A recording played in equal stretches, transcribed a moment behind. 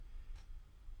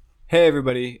Hey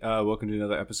everybody, welcome to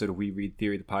another episode of We Read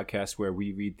Theory, the podcast where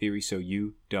we read theory so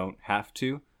you don't have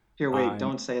to. Here, wait, I'm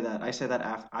don't say that. I say that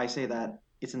after. I say that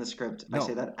it's in the script. I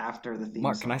say no, that after the theme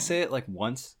Mark. Can I song. say it like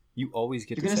once? You always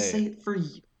get You're to gonna say say it. it for.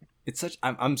 It's such.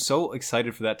 I'm so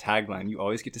excited for that tagline. You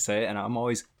always get to say it, and I'm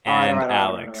always All right, all and right, all right,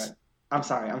 all right, all right. Alex. I'm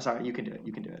sorry. I'm sorry. You can do it.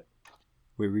 You can do it.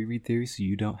 Where we read theory so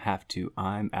you don't have to.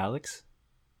 I'm Alex.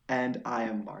 And I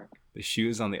am Mark. The shoe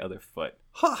is on the other foot.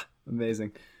 Ha!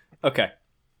 Amazing. Okay,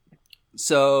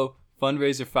 so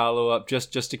fundraiser follow up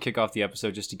just to kick off the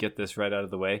episode, just to get this right out of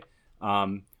the way.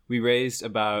 We raised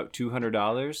about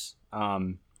 $200,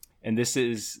 and this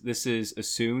is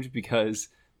assumed because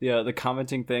the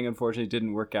commenting thing unfortunately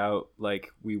didn't work out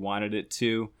like we wanted it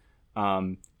to.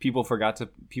 People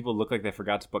look like they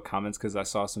forgot to put comments because I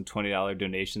saw some $20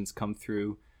 donations come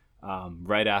through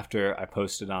right after I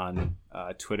posted on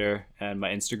Twitter and my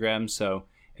Instagram. So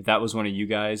if that was one of you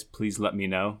guys, please let me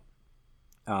know.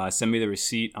 Send me the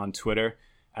receipt on Twitter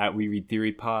at We Read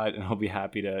Theory Pod, and I'll be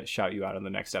happy to shout you out on the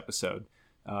next episode.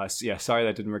 Sorry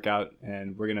that didn't work out,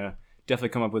 and we're gonna definitely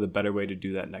come up with a better way to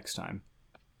do that next time.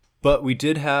 But we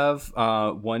did have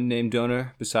one named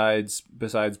donor besides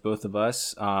both of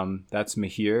us. That's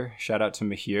Mahir. Shout out to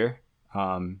Mahir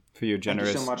for your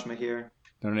generous Thank you so much, Mahir.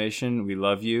 donation. We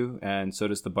love you, and so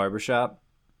does the barbershop.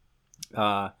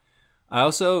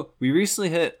 We recently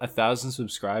hit 1,000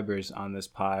 subscribers on this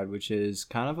pod, which is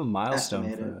kind of a milestone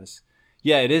Estimated. for us.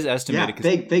 Yeah, it is estimated.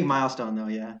 Yeah, big milestone though.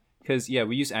 Yeah. Because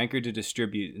we use Anchor to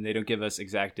distribute, and they don't give us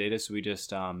exact data, so we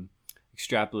just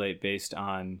extrapolate based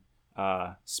on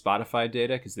Spotify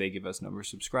data, because they give us number of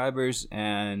subscribers,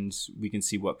 and we can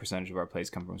see what percentage of our plays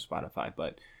come from Spotify.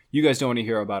 But you guys don't want to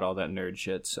hear about all that nerd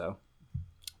shit, so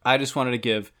I just wanted to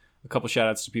give a couple shout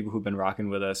outs to people who've been rocking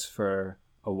with us for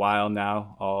a while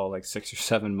now, all like 6 or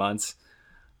 7 months.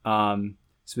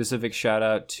 Specific shout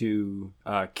out to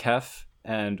Kef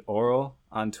and Oral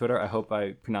on Twitter. I hope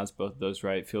I pronounced both of those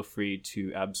right. Feel free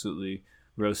to absolutely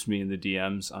roast me in the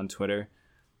DMs on Twitter.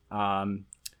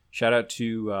 Shout out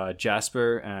to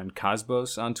Jasper and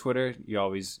Cosmos on Twitter. You're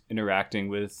always interacting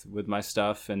with my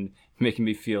stuff and making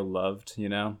me feel loved,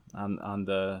 on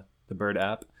the Bird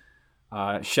app.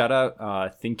 Shout out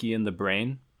Thinky in the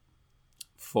Brain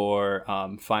for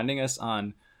finding us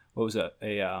on, what was it,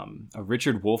 a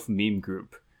Richard Wolf meme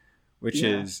group, which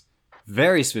is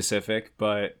very specific,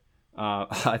 but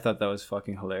I thought that was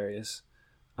fucking hilarious.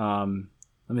 Let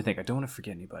me think. I don't want to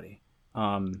forget anybody.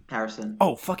 Harrison.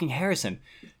 Oh, fucking Harrison.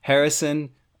 And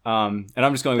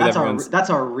I'm just going with everyone's. That's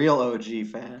our real OG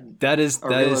fan. That is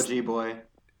OG boy.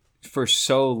 For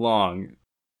so long.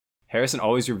 Harrison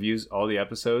always reviews all the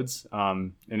episodes,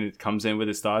 and it comes in with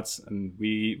his thoughts, and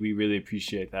we really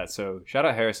appreciate that. So shout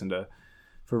out Harrison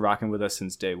for rocking with us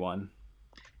since day one.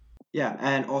 Yeah,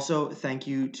 and also thank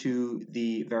you to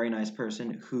the very nice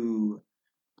person who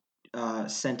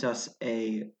sent us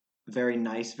a very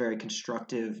nice, very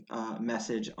constructive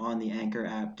message on the Anchor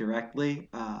app directly.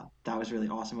 That was really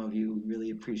awesome of you.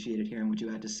 Really appreciated hearing what you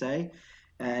had to say.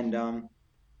 And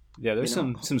there's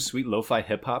some sweet lo-fi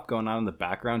hip hop going on in the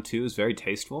background too. It's very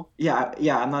tasteful. Yeah.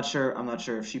 I'm not sure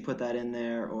if she put that in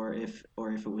there or if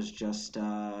it was just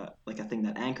like a thing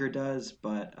that Anchor does,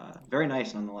 but very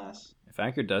nice nonetheless. If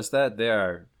Anchor does that, they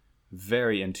are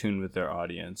very in tune with their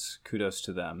audience. Kudos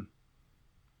to them.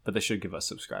 But they should give us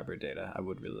subscriber data. I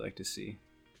would really like to see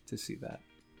that.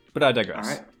 But I digress.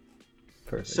 All right.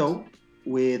 Perfect. So,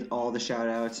 with all the shout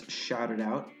outs shouted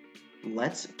out,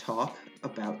 let's talk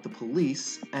about the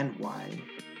police and why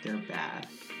they're bad.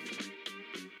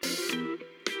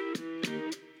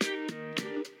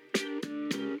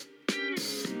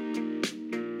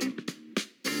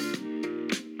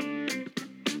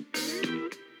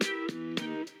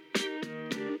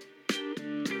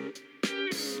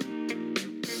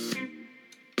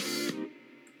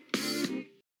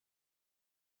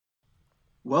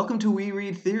 Welcome to We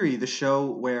Read Theory, the show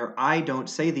where I don't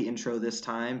say the intro this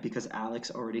time because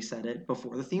Alex already said it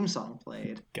before the theme song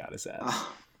played. Got his ass.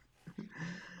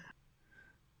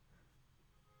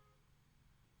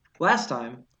 Last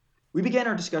time, we began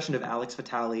our discussion of Alex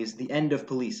Vitale's The End of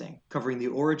Policing, covering the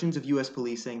origins of U.S.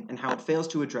 policing and how it fails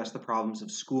to address the problems of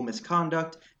school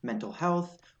misconduct, mental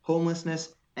health,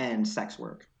 homelessness, and sex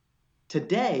work.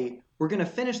 Today, we're going to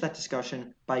finish that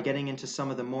discussion by getting into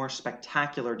some of the more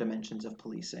spectacular dimensions of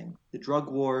policing: the drug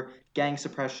war, gang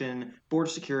suppression, border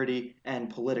security, and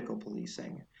political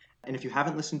policing. And if you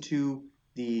haven't listened to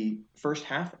the first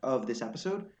half of this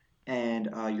episode and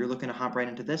you're looking to hop right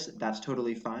into this, that's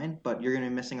totally fine, but you're going to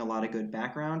be missing a lot of good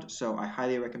background, so I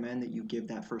highly recommend that you give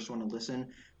that first one a listen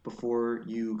before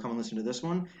you come and listen to this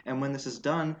one. And when this is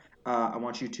done, I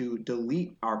want you to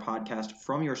delete our podcast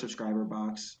from your subscriber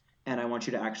box. And I want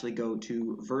you to actually go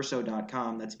to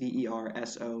verso.com, that's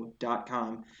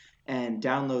verso.com, and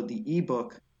download the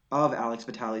ebook of Alex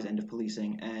Vitale's End of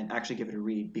Policing and actually give it a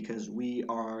read, because we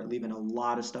are leaving a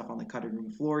lot of stuff on the cutting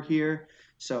room floor here.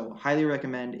 So highly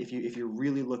recommend, if you're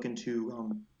really looking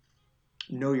to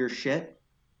know your shit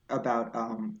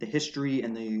about the history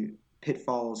and the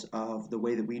pitfalls of the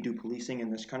way that we do policing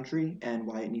in this country and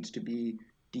why it needs to be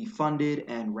defunded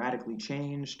and radically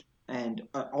changed and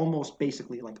almost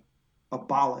basically like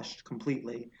abolished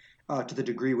completely, to the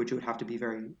degree which it would have to be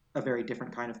a very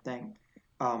different kind of thing.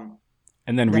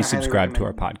 And then resubscribe to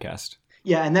our podcast.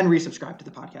 Yeah, and then resubscribe to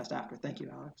the podcast after. Thank you,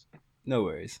 Alex. No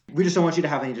worries. We just don't want you to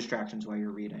have any distractions while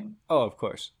you're reading. Oh, of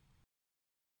course.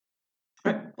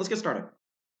 All right, let's get started.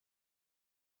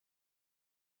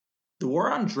 The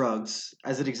war on drugs,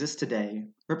 as it exists today,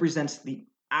 represents the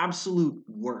absolute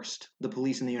worst the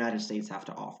police in the United States have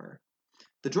to offer.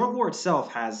 The drug war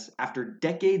itself has, after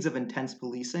decades of intense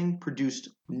policing, produced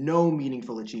no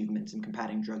meaningful achievements in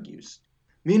combating drug use.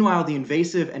 Meanwhile, the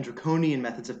invasive and draconian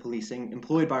methods of policing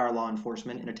employed by our law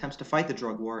enforcement in attempts to fight the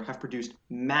drug war have produced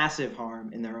massive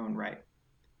harm in their own right.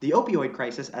 The opioid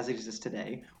crisis, as it exists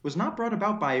today, was not brought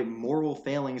about by moral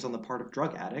failings on the part of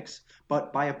drug addicts,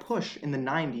 but by a push in the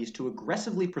 90s to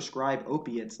aggressively prescribe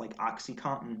opiates like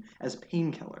OxyContin as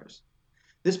painkillers.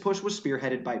 This push was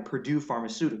spearheaded by Purdue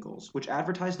Pharmaceuticals, which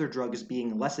advertised their drug as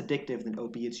being less addictive than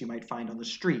opiates you might find on the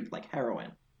street, like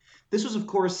heroin. This was, of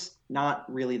course,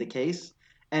 not really the case,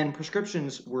 and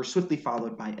prescriptions were swiftly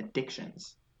followed by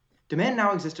addictions. Demand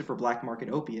now existed for black market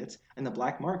opiates, and the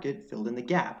black market filled in the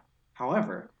gap.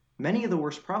 However, many of the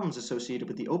worst problems associated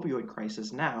with the opioid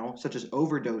crisis now, such as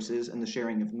overdoses and the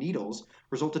sharing of needles,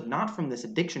 resulted not from this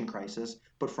addiction crisis,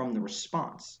 but from the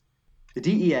response. The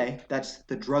DEA, that's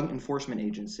the Drug Enforcement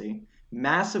Agency,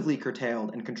 massively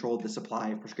curtailed and controlled the supply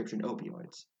of prescription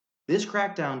opioids. This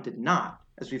crackdown did not,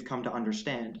 as we've come to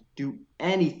understand, do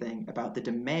anything about the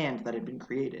demand that had been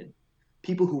created.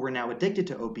 People who were now addicted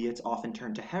to opiates often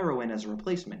turned to heroin as a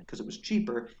replacement because it was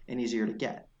cheaper and easier to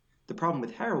get. The problem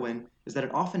with heroin is that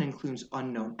it often includes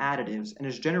unknown additives and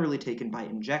is generally taken by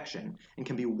injection and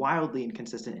can be wildly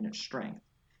inconsistent in its strength.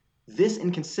 This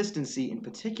inconsistency in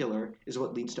particular is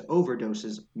what leads to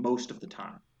overdoses most of the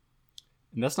time.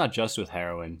 And that's not just with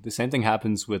heroin. The same thing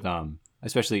happens with,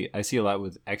 especially I see a lot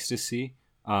with ecstasy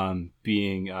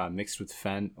being mixed with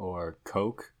fent or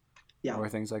coke or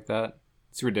things like that.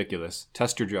 It's ridiculous.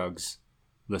 Test your drugs,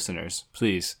 listeners,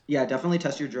 please. Yeah, definitely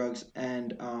test your drugs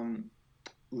and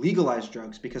legalize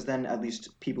drugs, because then at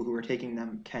least people who are taking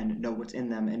them can know what's in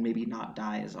them and maybe not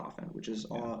die as often, which is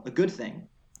a good thing.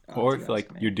 Or if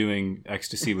you're doing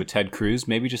ecstasy with Ted Cruz,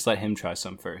 maybe just let him try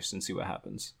some first and see what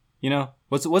happens. You know,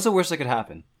 what's the worst that could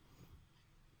happen?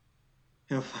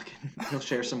 He'll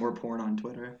share some more porn on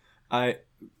Twitter. I'm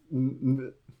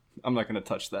not going to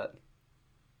touch that.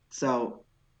 So,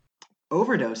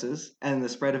 overdoses and the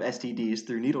spread of STDs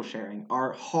through needle sharing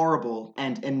are horrible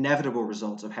and inevitable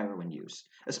results of heroin use,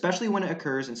 especially when it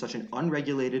occurs in such an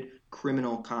unregulated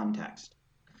criminal context.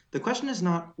 The question is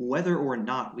not whether or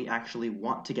not we actually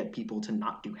want to get people to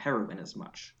not do heroin as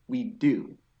much. We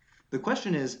do. The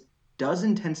question is, does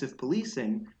intensive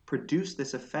policing produce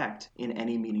this effect in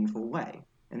any meaningful way?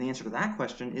 And the answer to that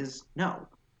question is no.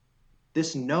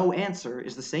 This no answer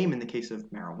is the same in the case of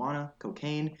marijuana,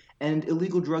 cocaine, and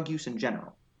illegal drug use in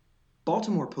general.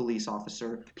 Baltimore police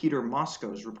officer Peter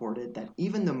Moskos reported that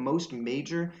even the most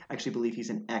major, I actually believe he's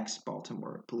an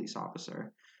ex-Baltimore police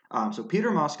officer. So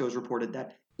Peter Moskos reported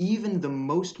that even the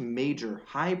most major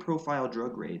high-profile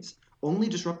drug raids only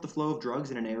disrupt the flow of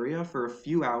drugs in an area for a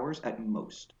few hours at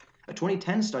most. A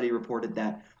 2010 study reported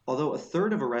that although a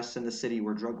third of arrests in the city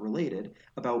were drug-related,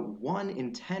 about 1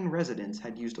 in 10 residents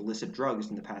had used illicit drugs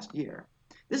in the past year.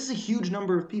 This is a huge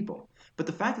number of people, but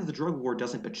the fact that the drug war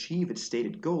doesn't achieve its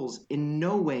stated goals in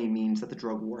no way means that the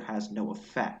drug war has no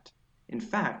effect. In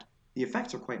fact, the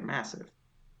effects are quite massive.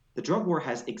 The drug war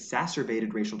has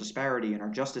exacerbated racial disparity in our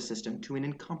justice system to an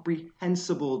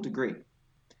incomprehensible degree.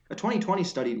 A 2020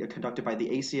 study conducted by the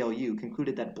ACLU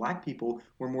concluded that black people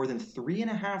were more than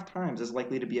 3.5 times as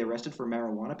likely to be arrested for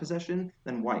marijuana possession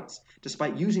than whites,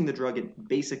 despite using the drug at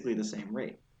basically the same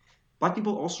rate. Black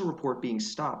people also report being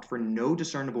stopped for no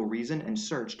discernible reason and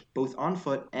searched, both on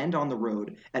foot and on the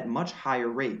road, at much higher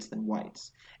rates than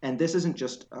whites. And this isn't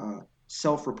just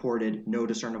self-reported, no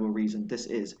discernible reason. This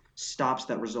is stops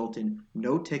that result in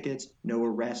no tickets, no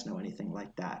arrests, no anything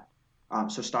like that.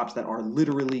 So stops that are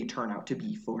literally turn out to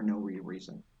be for no real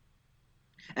reason.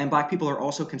 And black people are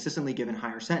also consistently given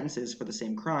higher sentences for the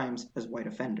same crimes as white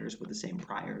offenders with the same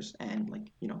priors and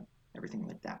everything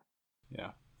like that.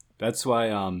 Yeah. That's why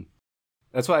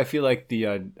I feel like the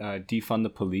defund the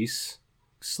police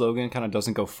slogan kind of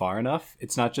doesn't go far enough.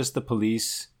 It's not just the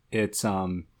police. It's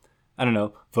I don't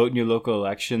know, vote in your local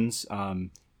elections,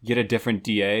 get a different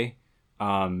DA,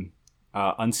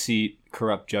 unseat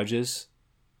corrupt judges.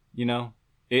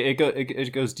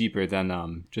 It goes deeper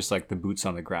than just like the boots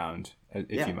on the ground,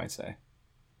 if you might say.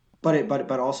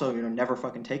 But also, never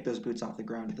fucking take those boots off the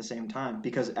ground at the same time,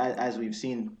 because as we've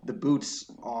seen, the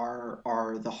boots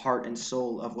are the heart and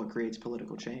soul of what creates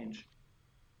political change.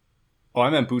 Oh, I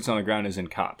meant boots on the ground as in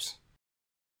cops.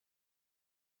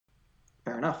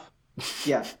 Fair enough.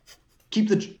 Yeah, keep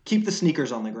the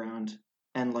sneakers on the ground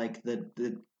and like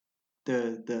the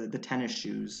tennis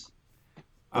shoes.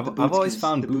 I've always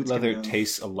found boot leather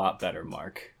tastes a lot better,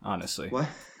 Mark. Honestly. What?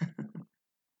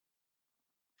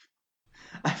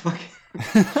 I fucking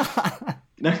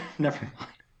never mind.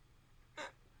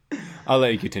 I'll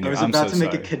let you continue. I was about to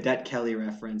make a Cadet Kelly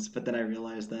reference, but then I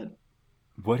realized that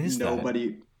what is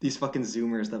nobody, these fucking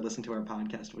Zoomers that listen to our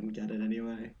podcast wouldn't get it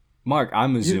anyway. Mark,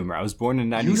 I'm a Zoomer. I was born in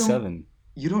 97.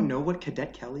 You don't know what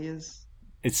Cadet Kelly is?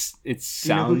 It sounds. Do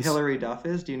you know who Hillary Duff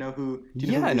is? Do you know who?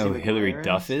 I know who Hillary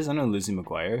Duff is. I know Lizzie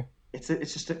McGuire. It's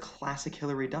just a classic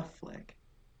Hillary Duff flick.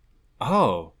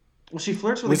 Oh. Well, she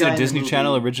flirts with. Was it a Disney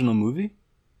Channel original movie?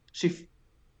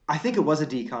 I think it was a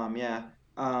DCOM. Yeah.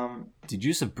 Did you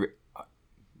use a?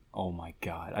 Oh my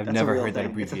god! I've never heard that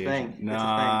abbreviation. It's a thing. No,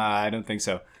 I don't think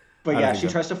so. But yeah, she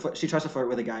tries to flirt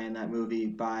with a guy in that movie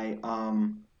by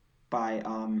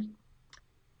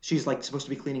she's like supposed to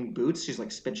be cleaning boots. She's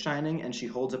like spit shining, and she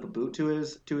holds up a boot to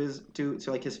his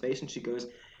face, and she goes,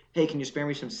 "Hey, can you spare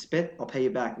me some spit? I'll pay you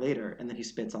back later." And then he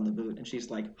spits on the boot, and she's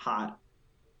like, "Hot."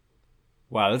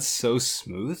 Wow, that's so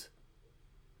smooth.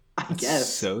 I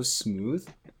guess so smooth.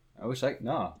 I wish I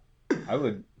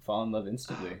would fall in love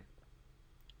instantly.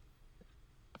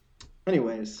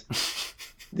 Anyways.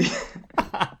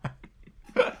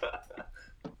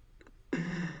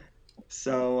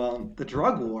 So the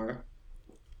drug war.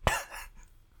 The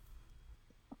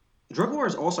drug war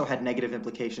has also had negative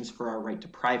implications for our right to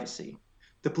privacy.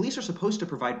 The police are supposed to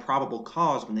provide probable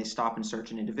cause when they stop and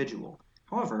search an individual.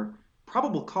 However,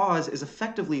 probable cause is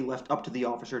effectively left up to the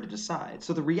officer to decide,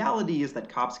 so the reality is that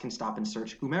cops can stop and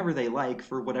search whomever they like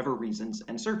for whatever reasons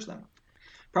and search them.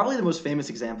 Probably the most famous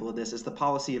example of this is the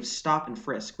policy of stop and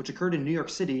frisk, which occurred in New York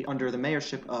City under the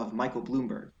mayorship of Michael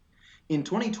Bloomberg. In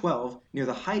 2012, near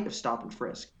the height of stop and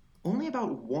frisk, only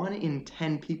about 1 in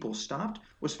 10 people stopped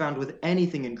was found with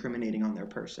anything incriminating on their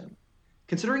person.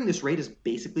 Considering this rate is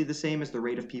basically the same as the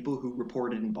rate of people who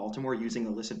reported in Baltimore using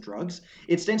illicit drugs,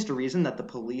 it stands to reason that the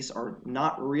police are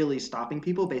not really stopping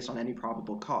people based on any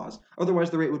probable cause,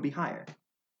 otherwise the rate would be higher.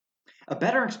 A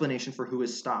better explanation for who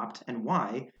is stopped and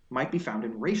why might be found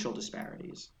in racial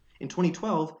disparities. In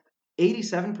 2012,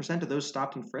 87% of those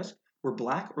stopped and frisked were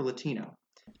Black or Latino.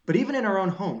 But even in our own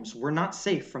homes, we're not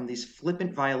safe from these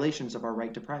flippant violations of our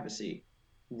right to privacy.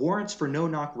 Warrants for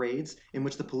no-knock raids, in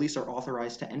which the police are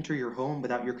authorized to enter your home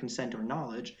without your consent or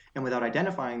knowledge, and without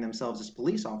identifying themselves as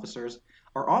police officers,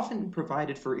 are often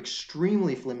provided for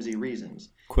extremely flimsy reasons.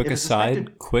 Quick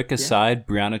aside,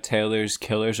 Breonna Taylor's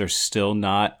killers are still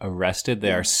not arrested.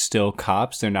 They are still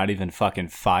cops. They're not even fucking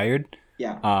fired.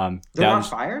 Yeah. They're not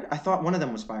fired? I thought one of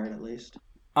them was fired at least.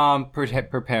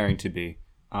 Preparing to be.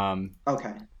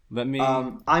 Okay. Let me.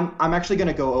 I'm actually going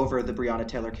to go over the Breonna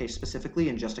Taylor case specifically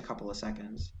in just a couple of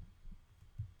seconds.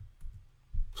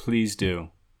 Please do.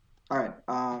 All right.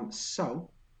 So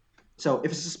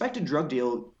if a suspected drug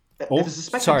deal.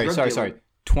 Sorry.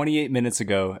 28 minutes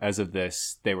ago, as of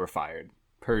this, they were fired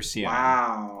per CNN.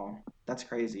 Wow, that's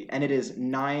crazy. And it is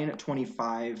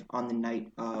 9:25 on the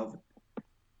night of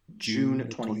June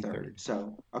 23rd.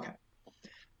 So okay.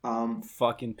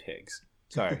 Fucking pigs.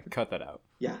 Sorry, cut that out.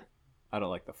 Yeah. I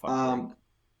don't like the fuck.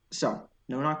 So,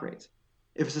 no-knock raids.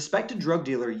 If a suspected drug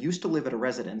dealer used to live at a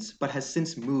residence but has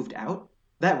since moved out,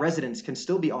 that residence can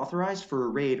still be authorized for a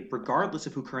raid regardless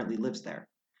of who currently lives there.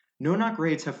 No-knock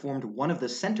raids have formed one of the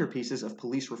centerpieces of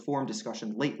police reform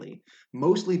discussion lately,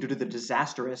 mostly due to the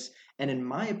disastrous and, in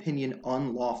my opinion,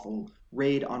 unlawful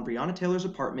raid on Breonna Taylor's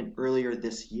apartment earlier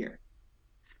this year.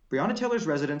 Breonna Taylor's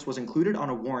residence was included on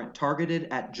a warrant targeted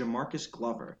at Jamarcus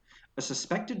Glover, a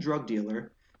suspected drug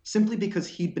dealer, simply because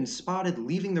he'd been spotted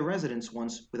leaving the residence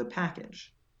once with a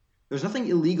package. There's nothing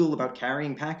illegal about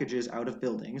carrying packages out of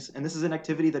buildings, and this is an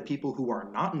activity that people who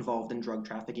are not involved in drug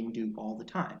trafficking do all the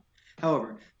time.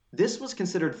 However, this was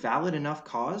considered valid enough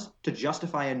cause to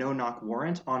justify a no-knock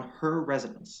warrant on her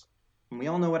residence. And we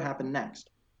all know what happened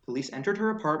next. police entered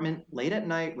her apartment late at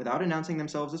night without announcing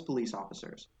themselves as police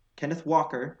officers. Kenneth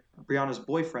Walker, Breonna's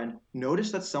boyfriend,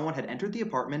 noticed that someone had entered the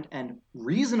apartment and,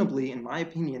 reasonably, in my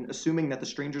opinion, assuming that the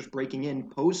strangers breaking in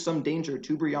posed some danger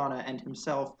to Breonna and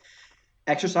himself,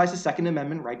 exercised his Second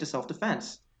Amendment right to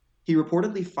self-defense. He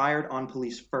reportedly fired on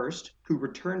police first, who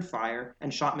returned fire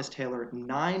and shot Miss Taylor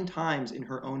 9 times in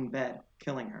her own bed,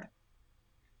 killing her.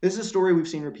 This is a story we've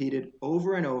seen repeated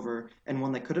over and over, and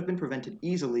one that could have been prevented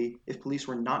easily if police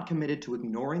were not committed to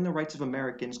ignoring the rights of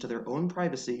Americans to their own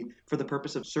privacy for the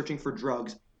purpose of searching for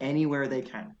drugs anywhere they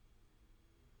can.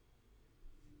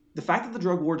 The fact that the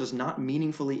drug war does not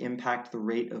meaningfully impact the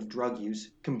rate of drug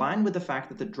use, combined with the fact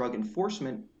that the drug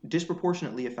enforcement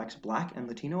disproportionately affects Black and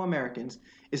Latino Americans,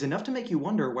 is enough to make you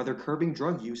wonder whether curbing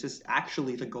drug use is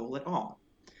actually the goal at all.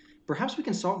 Perhaps we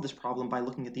can solve this problem by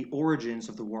looking at the origins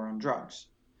of the war on drugs.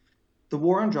 The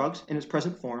war on drugs, in its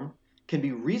present form, can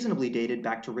be reasonably dated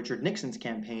back to Richard Nixon's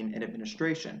campaign and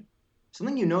administration.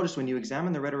 Something you notice when you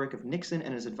examine the rhetoric of Nixon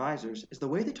and his advisors is the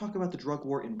way they talk about the drug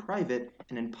war in private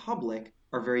and in public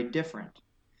are very different.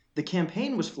 The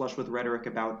campaign was flush with rhetoric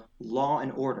about law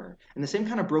and order, and the same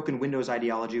kind of broken windows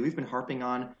ideology we've been harping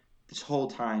on this whole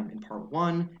time in part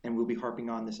 1, and we'll be harping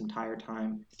on this entire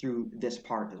time through this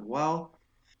part as well.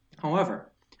 However,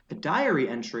 a diary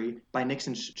entry by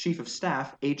Nixon's chief of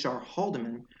staff, H.R.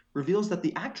 Haldeman, reveals that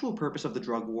the actual purpose of the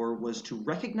drug war was to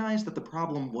recognize that the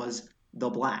problem was the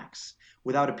Blacks,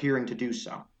 without appearing to do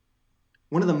so.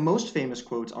 One of the most famous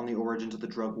quotes on the origins of the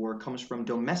drug war comes from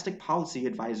domestic policy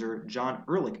advisor John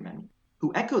Ehrlichman,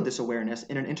 who echoed this awareness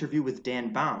in an interview with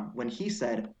Dan Baum when he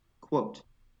said, quote,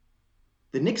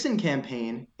 "The Nixon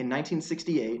campaign in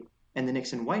 1968 and the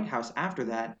Nixon White House after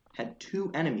that had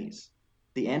 2 enemies,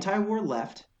 the anti-war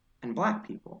left and Black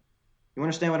people." You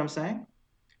understand what I'm saying?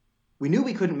 We knew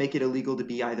we couldn't make it illegal to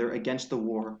be either against the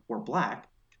war or Black,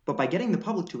 but by getting the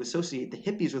public to associate the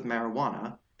hippies with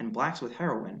marijuana and Blacks with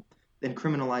heroin, then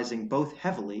criminalizing both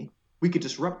heavily, we could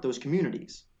disrupt those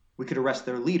communities. We could arrest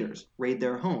their leaders, raid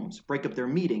their homes, break up their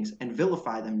meetings, and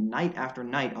vilify them night after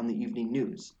night on the evening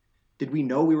news. Did we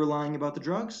know we were lying about the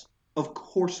drugs? Of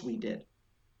course we did.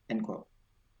 End quote.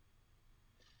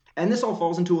 And this all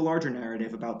falls into a larger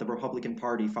narrative about the Republican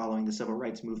Party following the Civil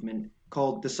Rights Movement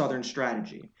called the Southern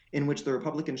Strategy, in which the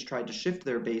Republicans tried to shift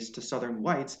their base to Southern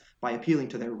whites by appealing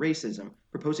to their racism,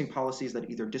 proposing policies that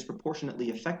either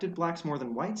disproportionately affected Blacks more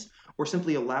than whites, or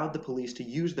simply allowed the police to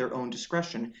use their own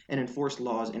discretion and enforce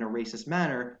laws in a racist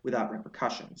manner without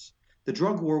repercussions. The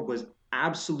drug war was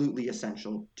absolutely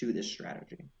essential to this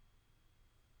strategy.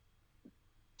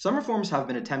 Some reforms have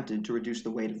been attempted to reduce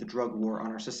the weight of the drug war on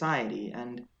our society,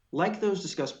 and like those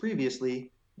discussed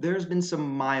previously, there's been some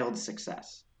mild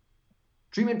success.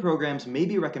 Treatment programs may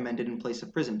be recommended in place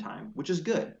of prison time, which is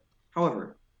good.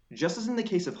 However, just as in the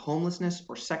case of homelessness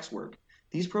or sex work,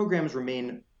 these programs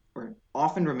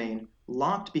often remain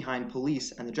locked behind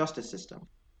police and the justice system.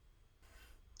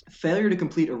 Failure to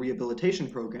complete a rehabilitation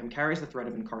program carries the threat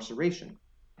of incarceration,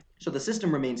 so the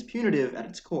system remains punitive at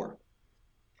its core.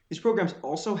 These programs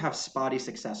also have spotty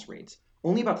success rates.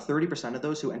 Only about 30% of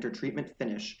those who enter treatment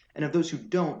finish, and of those who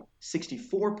don't,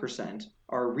 64%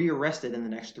 are rearrested in the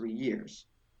next 3 years.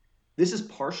 This is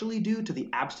partially due to the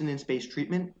abstinence-based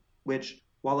treatment, which,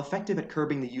 while effective at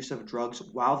curbing the use of drugs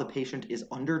while the patient is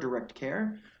under direct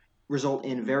care, result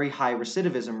in very high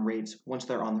recidivism rates once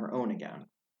they're on their own again.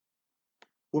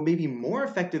 What may be more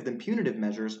effective than punitive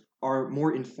measures are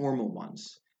more informal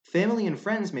ones. Family and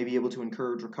friends may be able to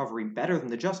encourage recovery better than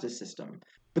the justice system,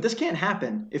 but this can't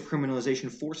happen if criminalization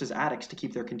forces addicts to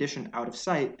keep their condition out of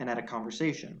sight and at a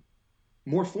conversation.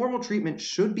 More formal treatment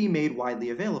should be made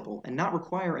widely available and not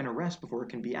require an arrest before it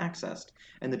can be accessed,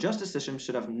 and the justice system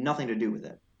should have nothing to do with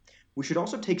it. We should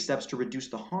also take steps to reduce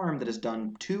the harm that is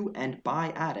done to and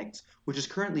by addicts, which is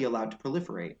currently allowed to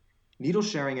proliferate. Needle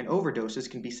sharing and overdoses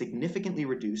can be significantly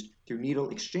reduced through needle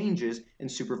exchanges and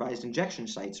supervised injection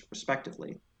sites,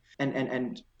 respectively.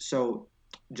 And so,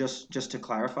 just to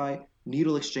clarify,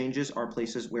 needle exchanges are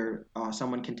places where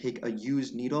someone can take a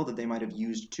used needle that they might have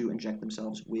used to inject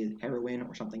themselves with heroin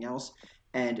or something else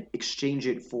and exchange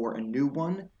it for a new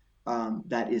one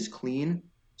that is clean.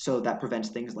 So that prevents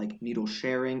things like needle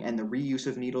sharing and the reuse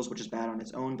of needles, which is bad on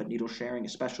its own, but needle sharing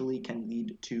especially can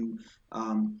lead to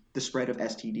the spread of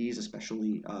STDs,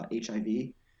 especially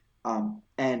HIV.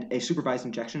 And a supervised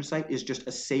injection site is just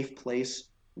a safe place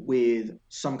with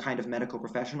some kind of medical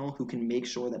professional who can make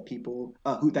sure that people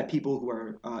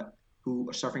who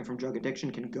are suffering from drug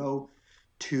addiction can go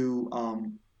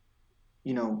to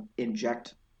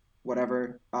inject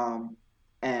whatever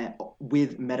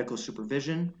with medical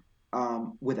supervision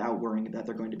without worrying that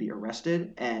they're going to be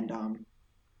arrested. And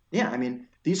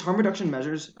These harm reduction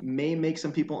measures may make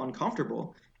some people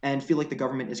uncomfortable and feel like the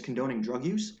government is condoning drug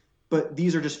use, but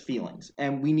these are just feelings,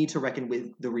 and we need to reckon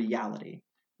with the reality.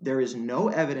 There is no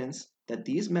evidence that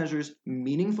these measures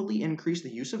meaningfully increase the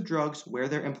use of drugs where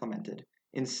they're implemented.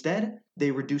 Instead,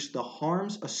 they reduce the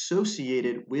harms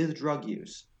associated with drug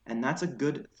use, and that's a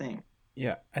good thing.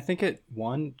 Yeah, I think it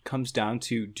one comes down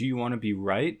to, do you want to be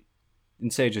right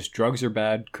and say just drugs are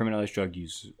bad, criminalize drug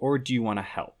use, or do you want to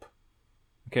help?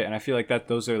 Okay, and I feel like that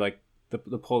those are like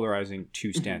the polarizing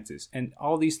two stances, and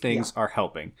all these things are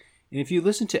helping. And if you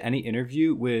listen to any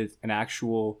interview with an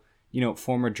actual,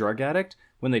 former drug addict,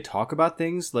 when they talk about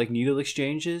things like needle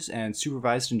exchanges and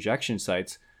supervised injection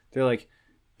sites, they're like,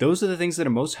 those are the things that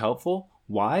are most helpful.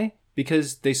 Why?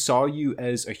 Because they saw you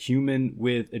as a human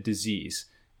with a disease.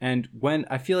 And when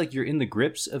I feel like you're in the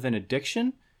grips of an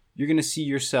addiction, you're going to see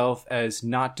yourself as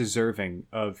not deserving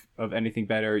of anything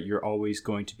better. You're always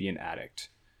going to be an addict.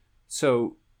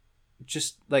 So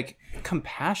just like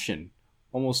compassion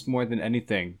almost more than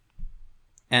anything,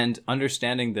 and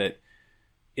understanding that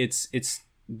it's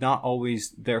not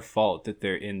always their fault that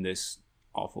they're in this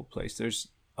awful place. There's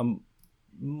a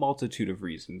multitude of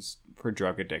reasons for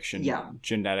drug addiction,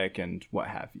 genetic and what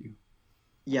have you.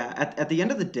 Yeah, at the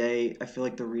end of the day, I feel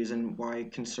like the reason why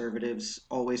conservatives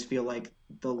always feel like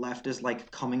the left is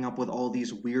like coming up with all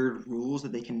these weird rules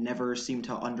that they can never seem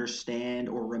to understand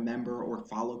or remember or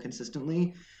follow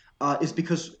consistently is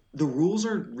because the rules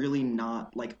are really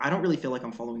not like, I don't really feel like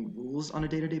I'm following rules on a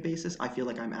day-to-day basis. I feel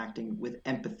like I'm acting with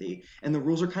empathy. And the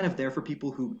rules are kind of there for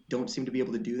people who don't seem to be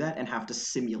able to do that and have to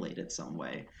simulate it some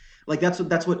way. Like that's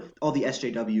what all the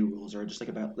SJW rules are, just like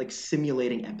about like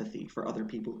simulating empathy for other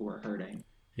people who are hurting.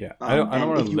 Yeah, I don't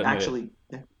want to limit actually,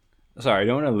 it. Sorry, I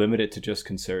don't want to limit it to just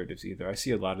conservatives either. I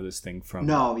see a lot of this thing from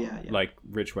like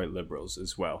rich white liberals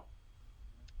as well,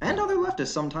 and other leftists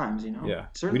sometimes. Yeah,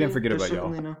 certainly, we didn't forget about y'all.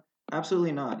 No,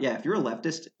 absolutely not. Yeah, if you're a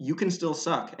leftist, you can still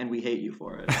suck, and we hate you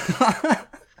for it.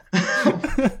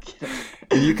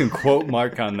 And you can quote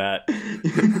Mark on that.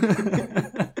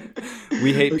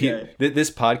 We hate people. This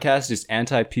podcast is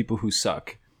anti people who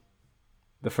suck.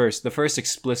 The first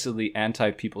explicitly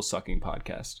anti-people sucking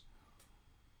podcast.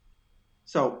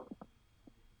 So,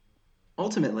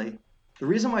 ultimately, the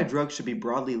reason why drugs should be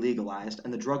broadly legalized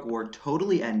and the drug war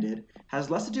totally ended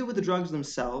has less to do with the drugs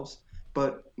themselves,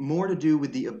 but more to do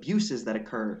with the abuses that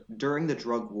occur during the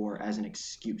drug war as an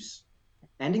excuse.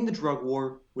 Ending the drug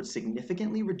war would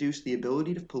significantly reduce the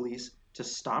ability of police to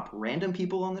stop random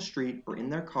people on the street or in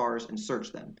their cars and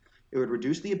search them. It would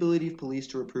reduce the ability of police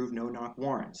to approve no-knock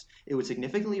warrants. It would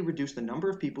significantly reduce the number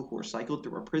of people who are cycled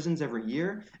through our prisons every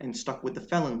year and stuck with the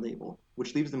felon label,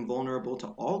 which leaves them vulnerable to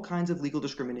all kinds of legal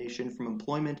discrimination from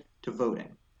employment to voting.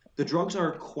 The drugs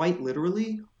are quite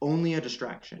literally only a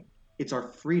distraction. It's our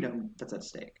freedom that's at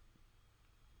stake.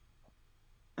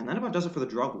 And that about does it for the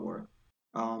drug war.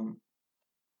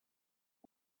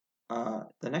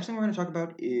 The next thing we're going to talk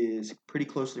about is pretty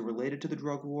closely related to the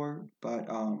drug war, but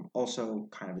also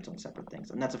kind of its own separate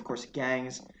things. And that's, of course,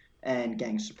 gangs and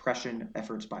gang suppression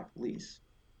efforts by police.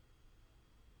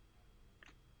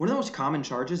 One of the most common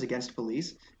charges against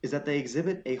police is that they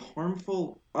exhibit a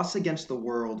harmful us against the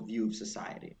world view of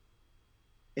society.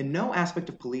 In no aspect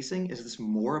of policing is this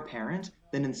more apparent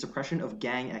than in suppression of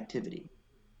gang activity.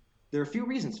 There are a few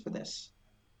reasons for this.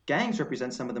 Gangs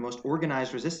represent some of the most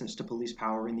organized resistance to police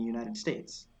power in the United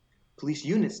States. Police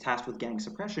units tasked with gang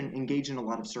suppression engage in a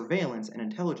lot of surveillance and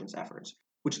intelligence efforts,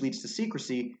 which leads to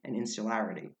secrecy and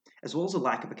insularity, as well as a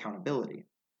lack of accountability.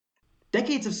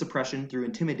 Decades of suppression through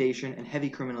intimidation and heavy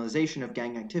criminalization of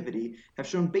gang activity have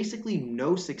shown basically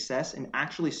no success in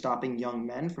actually stopping young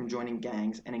men from joining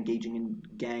gangs and engaging in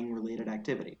gang-related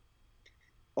activity.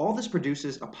 All this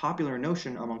produces a popular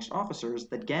notion amongst officers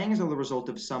that gangs are the result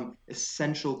of some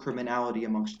essential criminality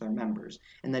amongst their members,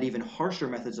 and that even harsher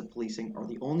methods of policing are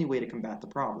the only way to combat the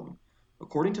problem.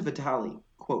 According to Vitale,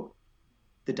 quote,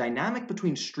 "The dynamic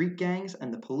between street gangs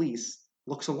and the police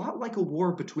looks a lot like a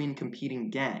war between competing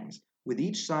gangs, with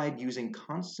each side using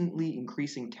constantly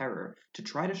increasing terror to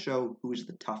try to show who is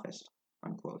the toughest,"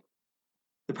 unquote.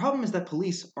 The problem is that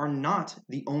police are not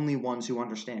the only ones who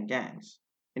understand gangs.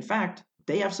 In fact,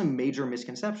 they have some major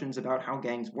misconceptions about how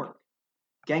gangs work.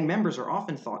 Gang members are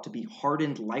often thought to be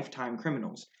hardened lifetime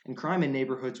criminals, and crime in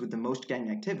neighborhoods with the most gang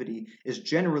activity is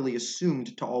generally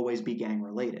assumed to always be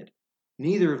gang-related.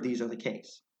 Neither of these are the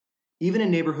case. Even in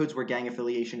neighborhoods where gang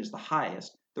affiliation is the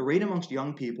highest, the rate amongst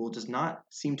young people does not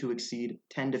seem to exceed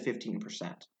 10 to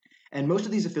 15%, and most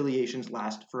of these affiliations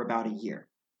last for about a year.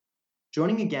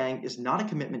 Joining a gang is not a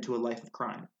commitment to a life of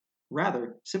crime.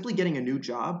 Rather, simply getting a new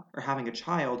job or having a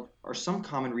child are some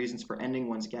common reasons for ending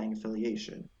one's gang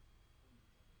affiliation.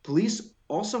 Police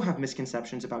also have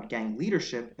misconceptions about gang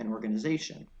leadership and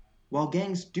organization. While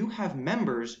gangs do have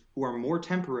members who are more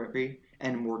temporary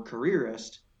and more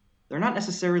careerist, they're not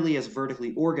necessarily as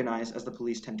vertically organized as the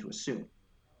police tend to assume.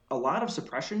 A lot of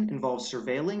suppression involves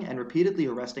surveilling and repeatedly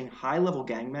arresting high level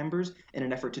gang members in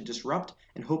an effort to disrupt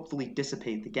and hopefully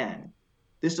dissipate the gang.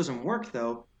 This doesn't work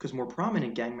though, because more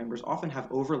prominent gang members often have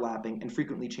overlapping and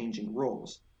frequently changing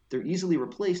roles. They're easily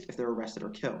replaced if they're arrested or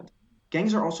killed.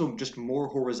 Gangs are also just more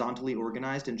horizontally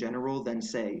organized in general than,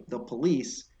 say, the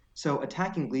police, so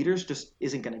attacking leaders just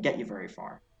isn't going to get you very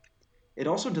far. It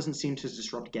also doesn't seem to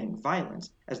disrupt gang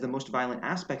violence, as the most violent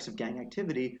aspects of gang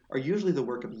activity are usually the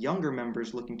work of younger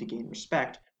members looking to gain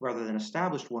respect rather than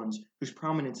established ones whose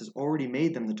prominence has already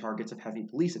made them the targets of heavy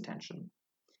police attention.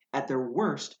 At their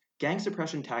worst, gang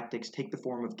suppression tactics take the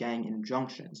form of gang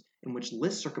injunctions, in which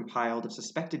lists are compiled of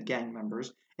suspected gang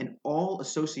members and all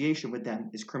association with them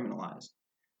is criminalized.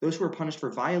 Those who are punished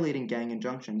for violating gang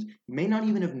injunctions may not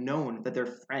even have known that their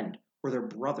friend or their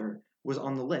brother was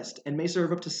on the list and may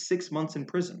serve up to 6 months in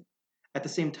prison. At the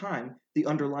same time, the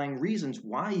underlying reasons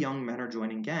why young men are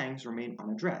joining gangs remain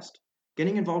unaddressed.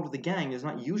 Getting involved with a gang is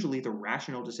not usually the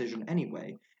rational decision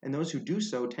anyway, and those who do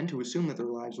so tend to assume that their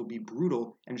lives will be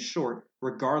brutal and short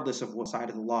regardless of what side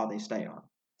of the law they stay on.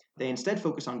 They instead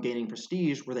focus on gaining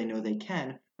prestige where they know they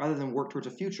can, rather than work towards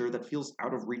a future that feels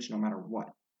out of reach no matter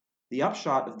what. The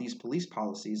upshot of these police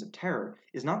policies of terror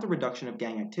is not the reduction of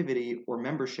gang activity or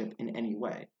membership in any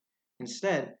way.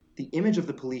 Instead, the image of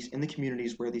the police in the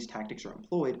communities where these tactics are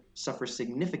employed suffers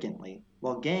significantly,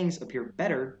 while gangs appear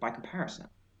better by comparison.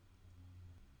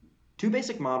 Two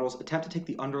basic models attempt to take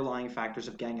the underlying factors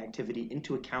of gang activity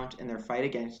into account in their fight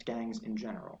against gangs in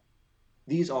general.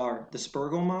 These are the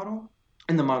Spergel model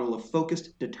and the model of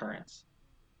focused deterrence.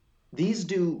 These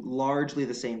do largely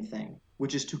the same thing,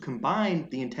 which is to combine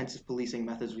the intensive policing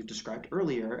methods we've described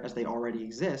earlier, as they already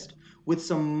exist, with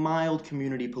some mild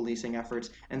community policing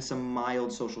efforts and some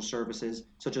mild social services,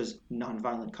 such as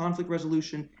nonviolent conflict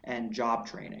resolution and job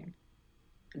training.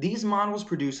 These models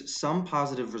produce some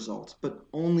positive results, but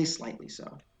only slightly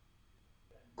so.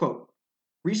 Quote,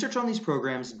 research on these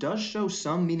programs does show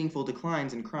some meaningful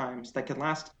declines in crimes that can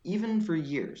last even for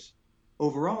years.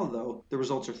 Overall, though, the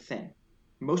results are thin.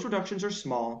 Most reductions are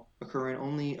small, occur in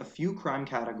only a few crime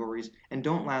categories, and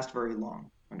don't last very long.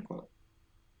 Unquote.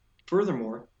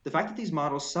 Furthermore, the fact that these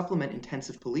models supplement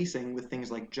intensive policing with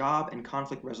things like job and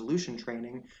conflict resolution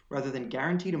training rather than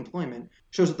guaranteed employment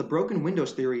shows that the broken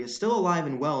windows theory is still alive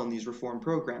and well in these reform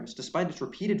programs, despite its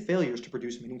repeated failures to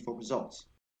produce meaningful results.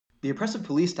 The oppressive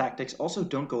police tactics also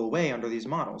don't go away under these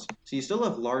models, so you still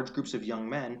have large groups of young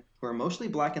men, who are mostly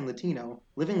black and Latino,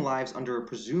 living lives under a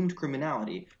presumed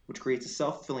criminality, which creates a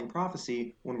self-fulfilling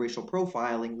prophecy when racial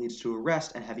profiling leads to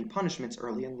arrest and heavy punishments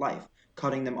early in life,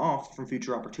 cutting them off from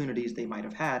future opportunities they might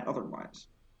have had otherwise.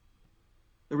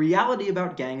 The reality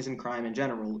about gangs and crime in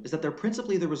general is that they're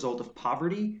principally the result of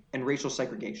poverty and racial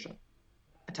segregation.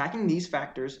 Attacking these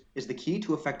factors is the key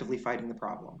to effectively fighting the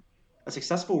problem. A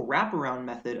successful wraparound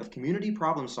method of community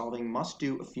problem solving must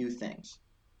do a few things.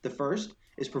 The first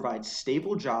is provide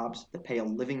stable jobs that pay a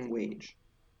living wage.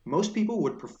 Most people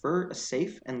would prefer a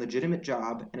safe and legitimate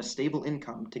job and a stable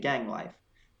income to gang life.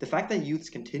 The fact that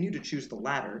youths continue to choose the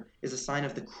latter is a sign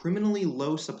of the criminally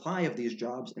low supply of these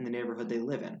jobs in the neighborhood they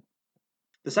live in.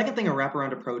 The second thing a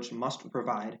wraparound approach must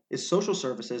provide is social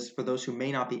services for those who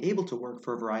may not be able to work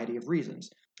for a variety of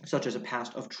reasons, such as a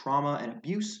past of trauma and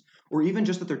abuse, or even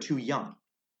just that they're too young.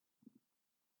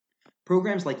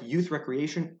 Programs like youth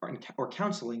recreation or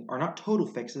counseling are not total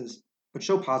fixes, but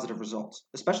show positive results,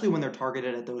 especially when they're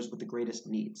targeted at those with the greatest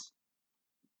needs.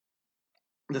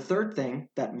 The third thing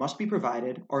that must be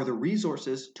provided are the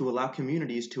resources to allow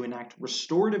communities to enact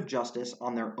restorative justice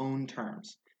on their own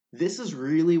terms. This is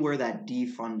really where that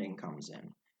defunding comes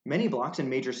in. Many blocks in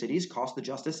major cities cost the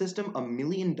justice system $1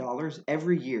 million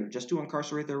every year just to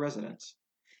incarcerate their residents.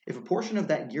 If a portion of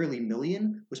that yearly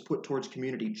million was put towards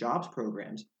community jobs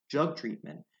programs, drug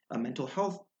treatment, mental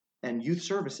health, and youth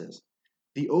services,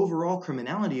 the overall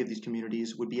criminality of these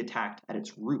communities would be attacked at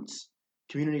its roots.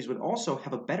 Communities would also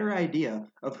have a better idea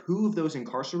of who of those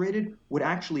incarcerated would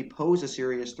actually pose a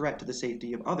serious threat to the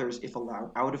safety of others if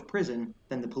allowed out of prison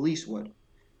than the police would.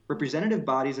 Representative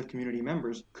bodies of community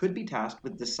members could be tasked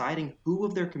with deciding who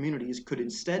of their communities could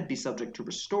instead be subject to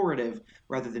restorative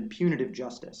rather than punitive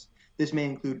justice. This may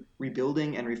include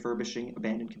rebuilding and refurbishing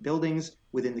abandoned buildings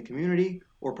within the community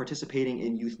or participating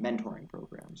in youth mentoring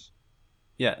programs.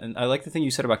 Yeah, and I like the thing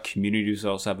you said about communities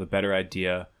also have a better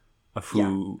idea of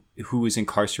who is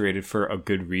incarcerated for a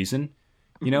good reason,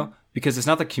 you know, because it's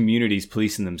not the communities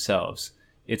policing themselves.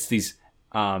 It's these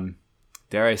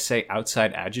dare I say,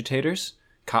 outside agitators,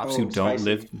 cops who Oh, don't spicy.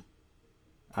 live.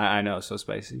 I know, so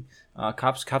spicy.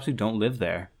 Cops who don't live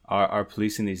there are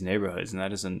policing these neighborhoods, and that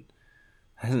doesn't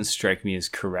strike me as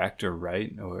correct or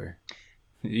right or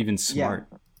even Yeah. smart.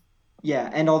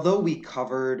 Yeah, and although we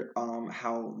covered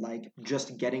how like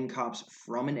just getting cops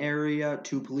from an area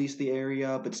to police the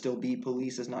area but still be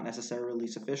police is not necessarily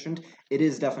sufficient, it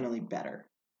is definitely better.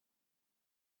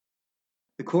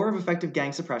 The core of effective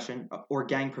gang suppression or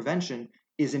gang prevention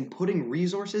is in putting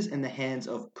resources in the hands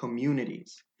of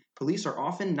communities. Police are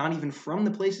often not even from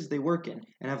the places they work in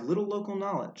and have little local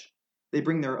knowledge. They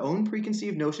bring their own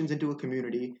preconceived notions into a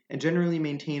community and generally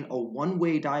maintain a one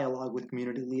way dialogue with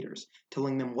community leaders,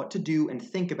 telling them what to do and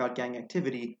think about gang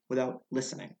activity without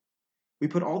listening. We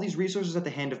put all these resources at the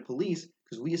hand of police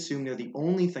because we assume they're the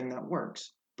only thing that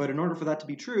works. But in order for that to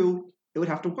be true, it would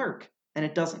have to work, and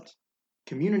it doesn't.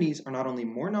 Communities are not only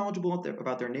more knowledgeable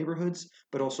about their neighborhoods,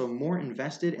 but also more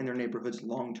invested in their neighborhood's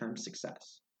long term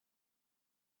success.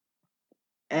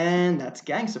 And that's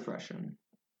gang suppression.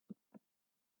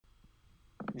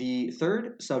 The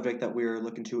third subject that we're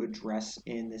looking to address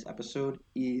in this episode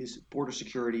is border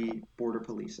security, border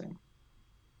policing.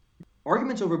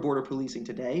 Arguments over border policing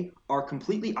today are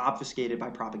completely obfuscated by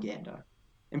propaganda.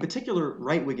 In particular,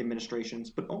 right wing administrations,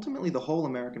 but ultimately the whole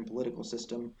American political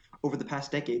system, over the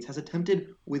past decades has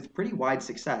attempted, with pretty wide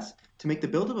success, to make the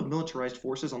buildup of militarized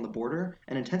forces on the border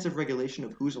and intensive regulation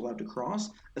of who's allowed to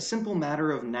cross a simple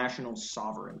matter of national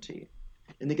sovereignty.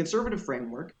 In the conservative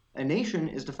framework, a nation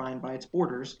is defined by its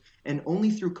borders, and only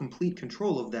through complete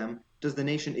control of them does the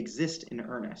nation exist in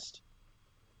earnest.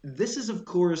 This is, of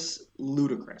course,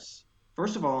 ludicrous.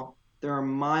 First of all, there are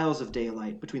miles of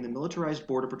daylight between the militarized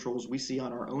border patrols we see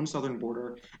on our own southern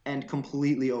border and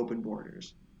completely open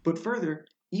borders. But further,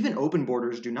 even open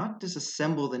borders do not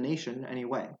disassemble the nation in any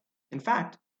way. In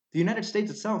fact, the United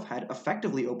States itself had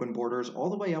effectively open borders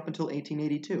all the way up until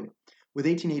 1882. With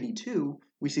 1882,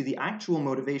 we see the actual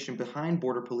motivation behind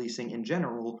border policing in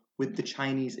general with the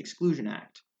Chinese Exclusion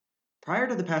Act. Prior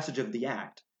to the passage of the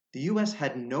act, the US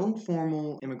had no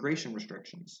formal immigration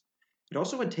restrictions. It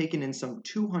also had taken in some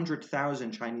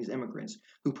 200,000 Chinese immigrants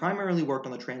who primarily worked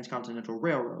on the transcontinental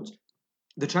railroads.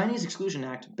 The Chinese Exclusion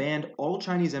Act banned all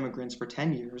Chinese immigrants for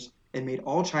 10 years and made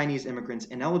all Chinese immigrants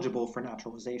ineligible for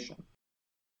naturalization.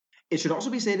 It should also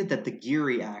be stated that the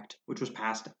Geary Act, which was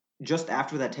passed just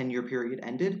after that 10-year period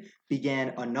ended,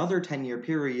 began another 10-year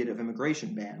period of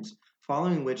immigration bans,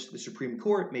 following which the Supreme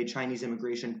Court made Chinese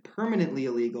immigration permanently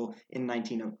illegal in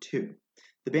 1902.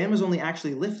 The ban was only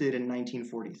actually lifted in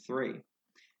 1943.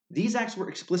 These acts were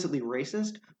explicitly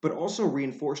racist, but also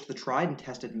reinforced the tried and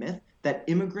tested myth that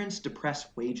immigrants depress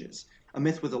wages, a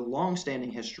myth with a long standing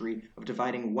history of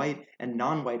dividing white and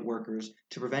non white workers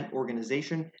to prevent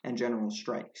organization and general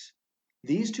strikes.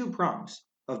 These two prongs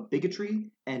of bigotry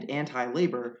and anti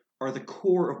labor are the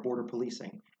core of border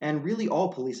policing, and really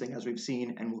all policing as we've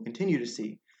seen and will continue to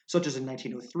see, such as in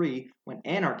 1903 when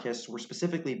anarchists were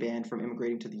specifically banned from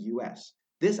immigrating to the US.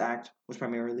 This act was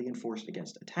primarily enforced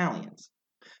against Italians.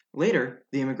 Later,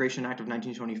 the Immigration Act of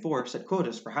 1924 set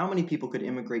quotas for how many people could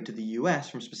immigrate to the US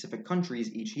from specific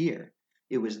countries each year.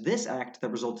 It was this act that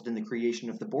resulted in the creation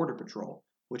of the Border Patrol,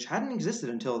 which hadn't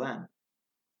existed until then.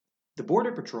 The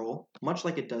Border Patrol, much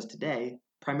like it does today,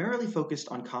 primarily focused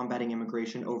on combating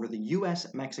immigration over the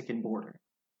US Mexican border.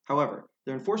 However,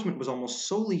 their enforcement was almost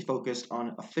solely focused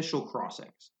on official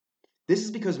crossings. This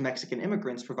is because Mexican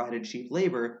immigrants provided cheap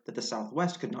labor that the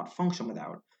Southwest could not function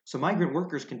without, so migrant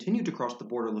workers continued to cross the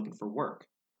border looking for work.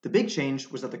 The big change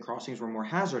was that the crossings were more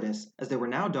hazardous, as they were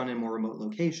now done in more remote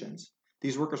locations.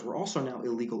 These workers were also now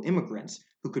illegal immigrants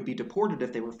who could be deported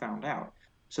if they were found out,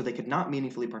 so they could not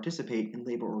meaningfully participate in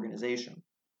labor organization.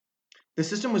 The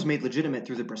system was made legitimate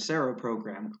through the Bracero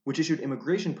program, which issued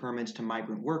immigration permits to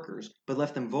migrant workers, but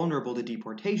left them vulnerable to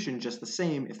deportation just the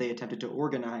same if they attempted to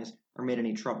organize or made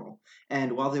any trouble.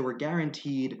 And while they were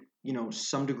guaranteed,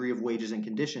 some degree of wages and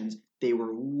conditions, they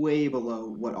were way below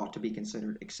what ought to be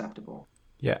considered acceptable.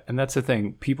 Yeah, and that's the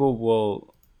thing.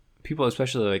 People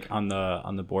especially like on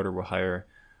the border will hire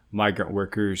migrant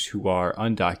workers who are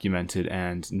undocumented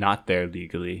and not there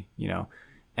legally,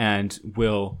 and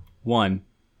will one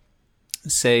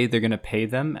say they're going to pay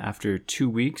them after 2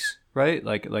 weeks, right?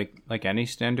 Like any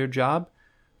standard job.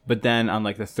 But then on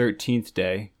like the 13th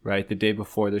day, right, the day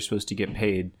before they're supposed to get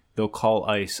paid, they'll call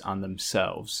ICE on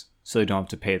themselves so they don't have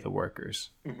to pay the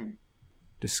workers. Mm-hmm.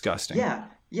 Disgusting.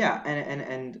 Yeah,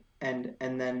 and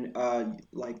then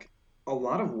like a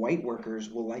lot of white workers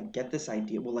will like get this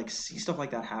idea, will like see stuff like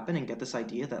that happen and get this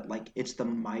idea that like it's the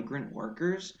migrant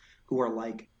workers who are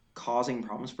like causing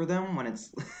problems for them when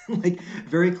it's like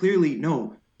very clearly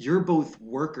no, You're both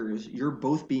workers. You're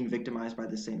both being victimized by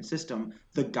the same system.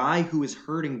 The guy who is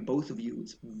hurting both of you,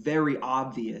 it's very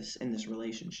obvious in this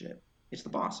relationship. It's the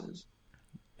bosses.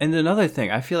 And another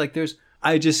thing, I feel like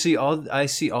I see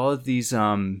all of these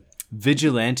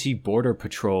vigilante border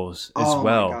patrols as Oh my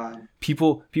well. God.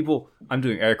 People, I'm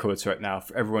doing air quotes right now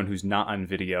for everyone who's not on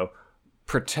video,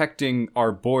 protecting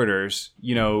our borders,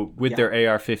 with their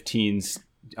AR-15s,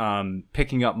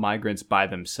 picking up migrants by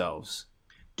themselves.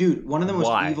 Dude, Why? one of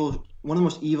the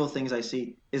most evil things I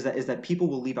see is that people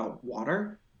will leave out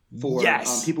water for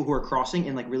Yes. people who are crossing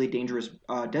in like really dangerous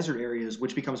desert areas,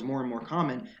 which becomes more and more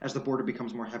common as the border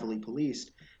becomes more heavily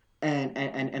policed. And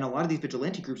a lot of these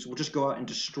vigilante groups will just go out and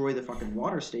destroy the fucking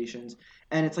water stations,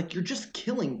 and it's like you're just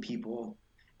killing people,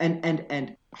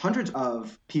 and hundreds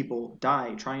of people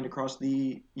die trying to cross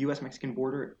the U.S. Mexican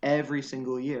border every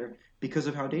single year because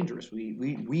of how dangerous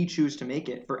we choose to make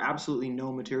it for absolutely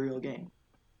no material gain.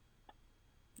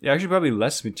 Yeah, actually, probably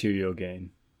less material gain.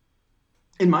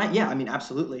 I mean,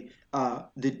 absolutely.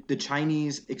 The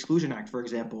Chinese Exclusion Act, for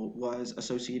example, was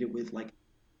associated with like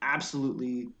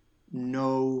absolutely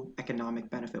no economic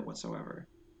benefit whatsoever.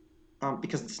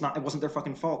 Because it wasn't their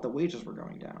fucking fault that wages were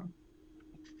going down.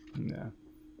 Yeah.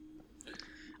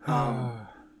 Um,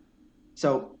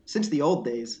 so since the old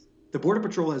days, the Border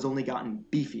Patrol has only gotten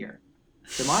beefier.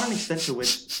 The modern extent to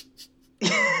which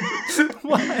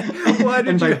Why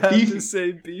did you have to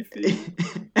say beefy?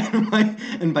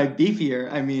 and by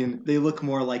beefier, I mean they look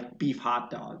more like beef hot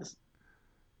dogs.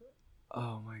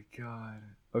 Oh my god.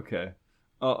 Okay.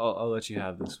 I'll let you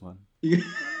have this one. Do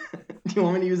you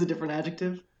want me to use a different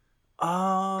adjective?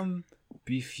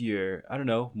 Beefier. I don't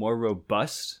know. More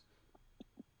robust.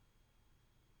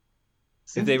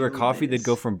 If Since they the were old coffee, they'd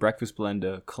go days, from breakfast blend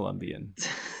to Colombian.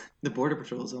 the Border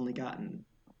Patrol has only gotten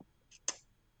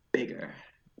bigger.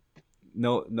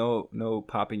 No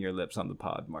popping your lips on the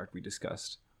pod, Mark. We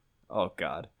discussed. Oh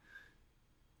god.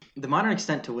 The modern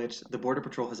extent to which the Border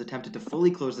Patrol has attempted to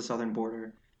fully close the southern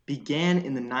border began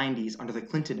in the 90s under the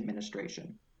Clinton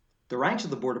administration. The ranks of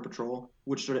the Border Patrol,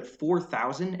 which stood at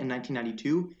 4,000 in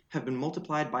 1992, have been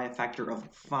multiplied by a factor of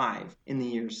 5 in the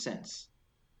years since.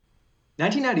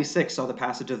 1996 saw the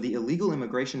passage of the Illegal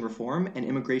Immigration Reform and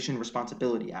Immigration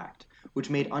Responsibility Act,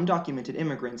 which made undocumented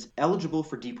immigrants eligible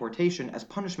for deportation as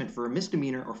punishment for a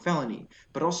misdemeanor or felony,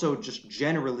 but also just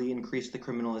generally increased the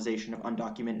criminalization of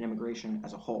undocumented immigration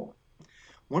as a whole.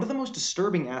 One of the most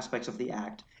disturbing aspects of the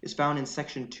Act is found in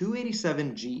Section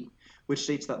 287G, which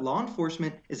states that law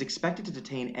enforcement is expected to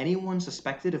detain anyone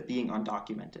suspected of being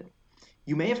undocumented.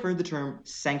 You may have heard the term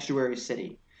sanctuary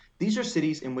city. These are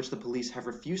cities in which the police have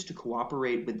refused to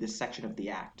cooperate with this section of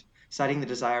the Act, citing the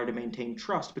desire to maintain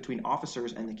trust between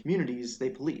officers and the communities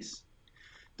they police.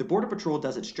 The Border Patrol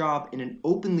does its job in an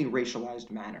openly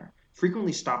racialized manner,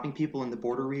 frequently stopping people in the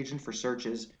border region for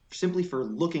searches simply for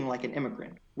looking like an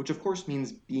immigrant, which of course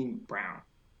means being brown.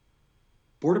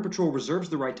 Border Patrol reserves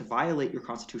the right to violate your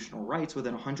constitutional rights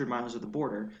within 100 miles of the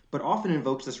border, but often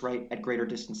invokes this right at greater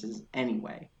distances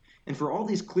anyway. And for all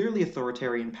these clearly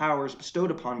authoritarian powers bestowed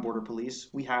upon border police,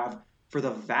 we have, for the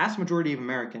vast majority of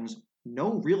Americans,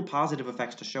 no real positive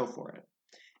effects to show for it.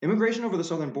 Immigration over the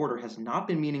southern border has not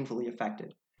been meaningfully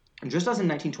affected. And just as in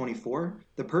 1924,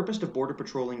 the purpose of border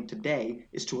patrolling today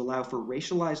is to allow for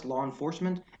racialized law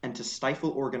enforcement and to stifle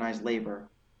organized labor,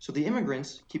 so the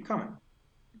immigrants keep coming.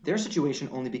 Their situation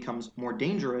only becomes more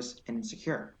dangerous and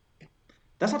insecure.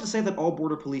 That's not to say that all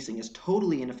border policing is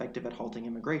totally ineffective at halting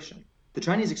immigration. The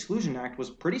Chinese Exclusion Act was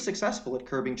pretty successful at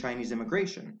curbing Chinese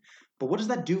immigration, but what does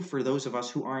that do for those of us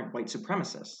who aren't white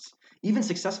supremacists? Even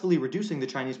successfully reducing the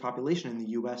Chinese population in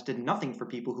the US did nothing for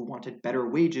people who wanted better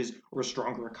wages or a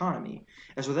stronger economy.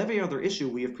 As with every other issue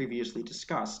we have previously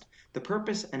discussed, the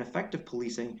purpose and effect of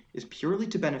policing is purely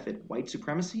to benefit white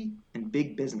supremacy and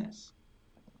big business.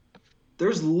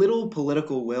 There's little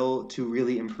political will to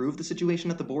really improve the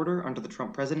situation at the border under the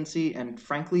Trump presidency, and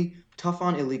frankly, tough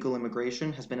on illegal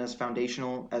immigration has been as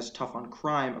foundational as tough on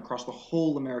crime across the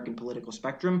whole American political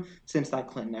spectrum since that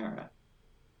Clinton era.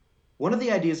 One of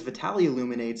the ideas Vitali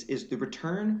illuminates is the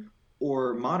return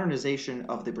or modernization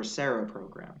of the Bracero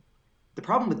program. The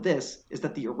problem with this is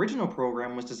that the original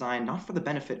program was designed not for the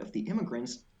benefit of the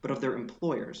immigrants, but of their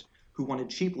employers, who wanted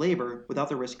cheap labor without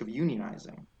the risk of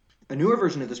unionizing. A newer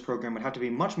version of this program would have to be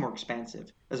much more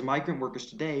expansive, as migrant workers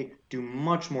today do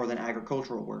much more than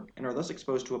agricultural work and are thus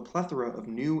exposed to a plethora of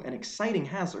new and exciting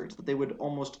hazards that they would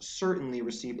almost certainly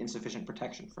receive insufficient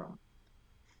protection from.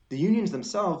 The unions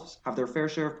themselves have their fair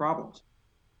share of problems.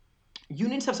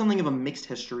 Unions have something of a mixed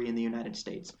history in the United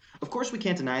States. Of course, we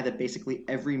can't deny that basically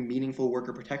every meaningful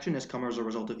worker protection has come as a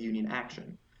result of union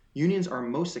action. Unions are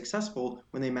most successful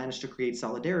when they manage to create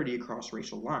solidarity across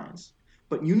racial lines.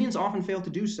 But unions often fail to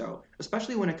do so,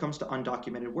 especially when it comes to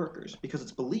undocumented workers, because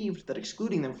it's believed that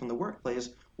excluding them from the workplace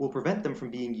will prevent them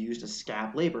from being used as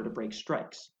scab labor to break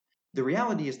strikes. The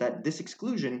reality is that this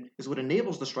exclusion is what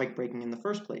enables the strike breaking in the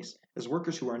first place, as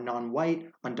workers who are non white,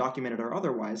 undocumented, or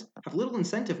otherwise have little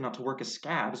incentive not to work as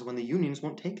scabs when the unions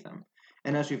won't take them.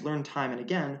 And as we've learned time and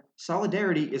again,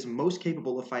 solidarity is most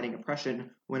capable of fighting oppression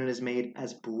when it is made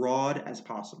as broad as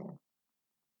possible.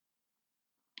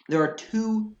 There are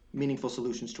two meaningful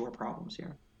solutions to our problems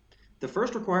here. The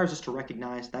first requires us to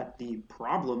recognize that the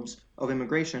problems of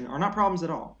immigration are not problems at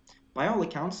all. By all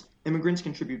accounts, immigrants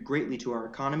contribute greatly to our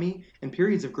economy, and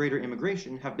periods of greater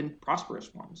immigration have been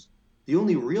prosperous ones. The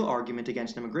only real argument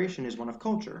against immigration is one of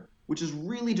culture, which is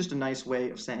really just a nice way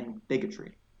of saying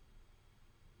bigotry.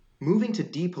 Moving to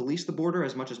depolice the border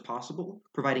as much as possible,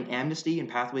 providing amnesty and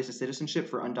pathways to citizenship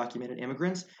for undocumented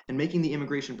immigrants, and making the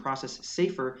immigration process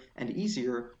safer and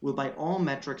easier will by all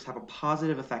metrics have a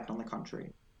positive effect on the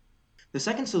country. The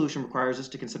second solution requires us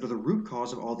to consider the root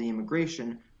cause of all the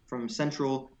immigration from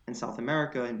Central and South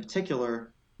America in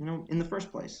particular, in the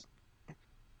first place.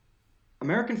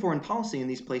 American foreign policy in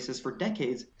these places for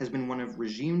decades has been one of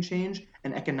regime change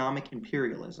and economic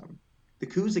imperialism. The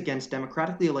coups against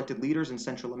democratically elected leaders in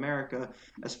Central America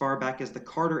as far back as the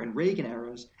Carter and Reagan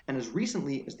eras, and as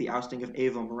recently as the ousting of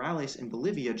Evo Morales in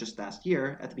Bolivia just last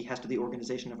year at the behest of the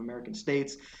Organization of American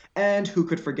States, and who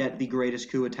could forget the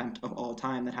greatest coup attempt of all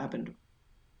time that happened,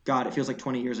 God, it feels like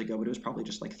 20 years ago, but it was probably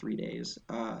just like 3 days.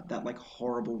 That like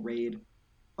horrible raid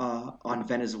on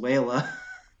Venezuela.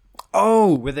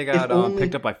 Oh, where they got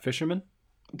picked up by fishermen?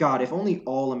 God, if only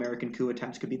all American coup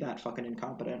attempts could be that fucking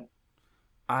incompetent.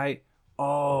 I've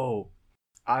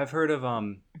heard of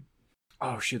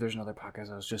oh shoot, there's another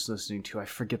podcast I was just listening to. I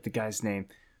forget the guy's name.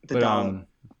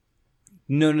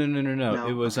 No.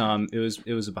 It was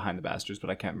it was Behind the Bastards, but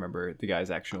I can't remember the guy's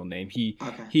actual name. He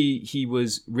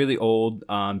was really old,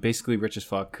 basically rich as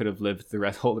fuck, could have lived the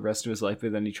rest of his life,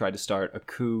 but then he tried to start a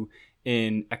coup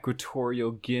in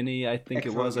Equatorial Guinea, I think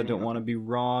it was. I don't want to be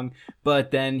wrong,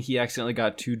 but then he accidentally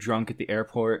got too drunk at the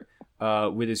airport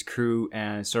with his crew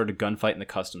and started a gunfight in the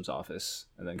customs office,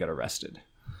 and then got arrested.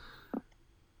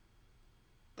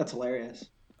 That's hilarious.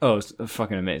 Oh, it's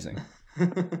fucking amazing.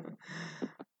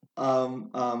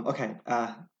 Okay.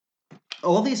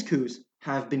 All these coups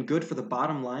have been good for the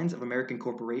bottom lines of American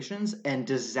corporations and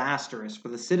disastrous for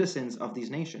the citizens of these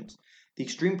nations. The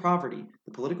extreme poverty,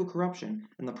 the political corruption,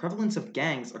 and the prevalence of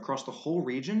gangs across the whole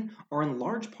region are in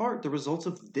large part the results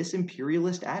of this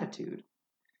imperialist attitude.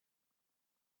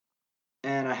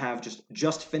 And I have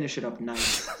just finish it up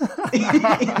nice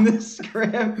in the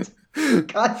script.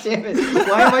 God damn it.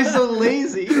 Why am I so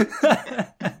lazy?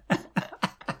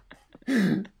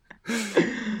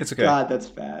 It's okay. God, that's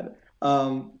bad.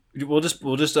 We'll just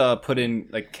put in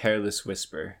like Careless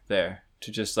Whisper there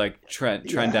to just like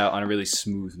trend out on a really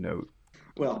smooth note.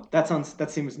 Well, that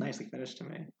seems nicely finished to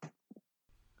me.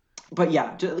 But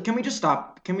yeah, can we just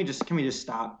stop? Can we just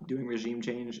stop doing regime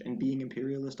change and being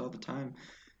imperialist all the time?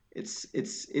 It's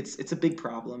a big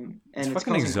problem, and it's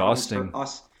fucking exhausting. For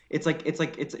us.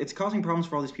 It's causing problems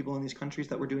for all these people in these countries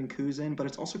that we're doing coups in, but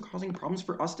it's also causing problems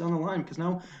for us down the line because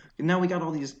now we got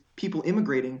all these people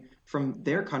immigrating from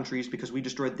their countries because we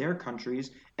destroyed their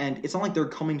countries, and it's not like they're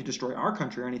coming to destroy our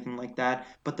country or anything like that,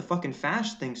 but the fucking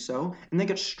fascists think so, and they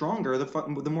get stronger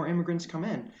the more immigrants come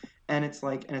in, and it's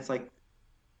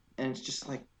just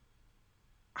like,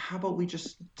 how about we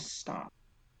just stop?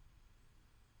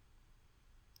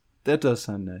 That does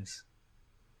sound nice.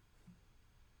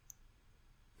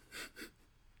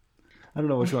 I don't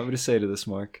know what you want me to say to this,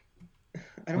 Mark.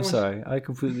 I'm sorry. I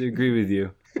completely agree with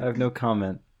you. I have no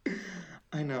comment.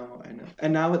 I know.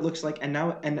 And now it looks like, and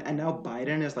now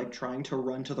Biden is like trying to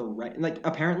run to the right. Like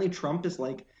apparently Trump is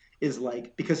like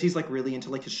because he's like really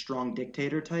into like his strong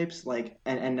dictator types. Like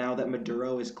and now that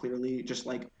Maduro is clearly just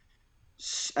like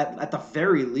at the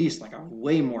very least like a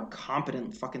way more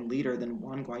competent fucking leader than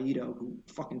Juan Guaido, who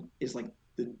fucking is like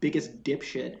the biggest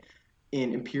dipshit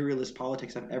in imperialist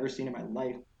politics I've ever seen in my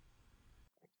life.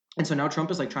 And so now Trump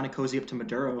is like trying to cozy up to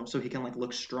Maduro so he can like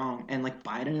look strong, and like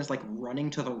Biden is like running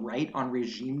to the right on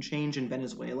regime change in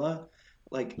Venezuela.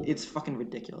 Like it's fucking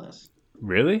ridiculous.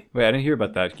 Really? Wait, I didn't hear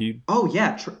about that. Can you... Oh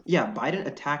yeah, Biden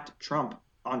attacked Trump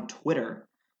on Twitter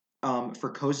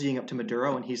for cozying up to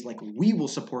Maduro, and he's like, "We will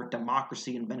support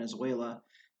democracy in Venezuela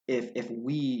if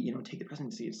we take the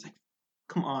presidency." It's like,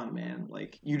 come on, man.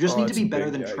 Like, you just need to be better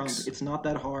than Trump. It's not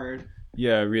that hard.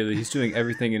 Yeah, really. He's doing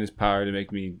everything in his power to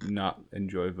make me not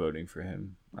enjoy voting for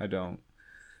him. I don't.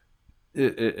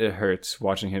 It hurts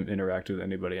watching him interact with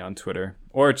anybody on Twitter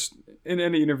or it's in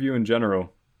any interview in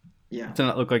general. Yeah. To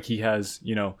not look like he has,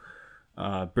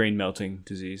 brain melting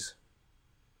disease.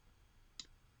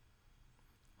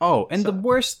 Oh, and the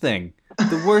worst thing.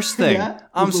 Yeah?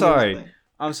 I'm What's the sorry. worst thing?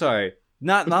 I'm sorry.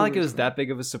 Not What's the like it worst was thing? that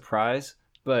big of a surprise,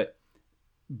 but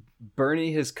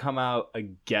Bernie has come out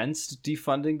against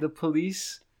defunding the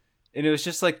police, and it was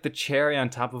just like the cherry on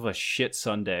top of a shit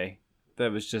sundae.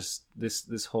 That was just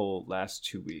this whole last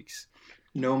 2 weeks.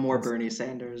 No more Bernie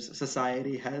Sanders.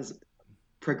 Society has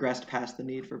progressed past the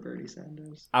need for Bernie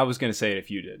Sanders. I was gonna say it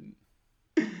if you didn't.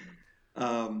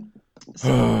 Um,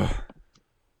 so,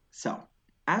 so,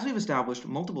 as we've established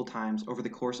multiple times over the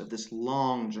course of this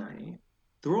long journey,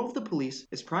 the role of the police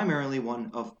is primarily one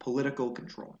of political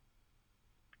control.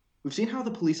 We've seen how the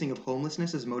policing of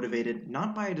homelessness is motivated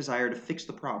not by a desire to fix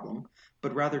the problem,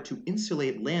 but rather to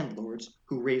insulate landlords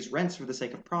who raise rents for the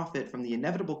sake of profit from the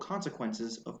inevitable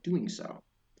consequences of doing so.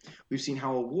 We've seen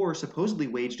how a war supposedly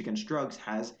waged against drugs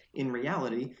has, in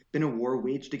reality, been a war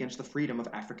waged against the freedom of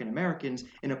African Americans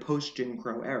in a post Jim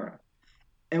Crow era.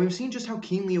 And we've seen just how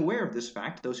keenly aware of this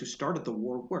fact those who started the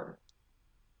war were.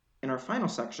 In our final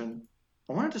section,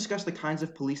 I want to discuss the kinds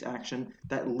of police action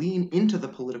that lean into the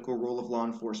political role of law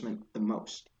enforcement the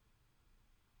most.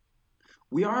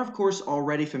 We are, of course,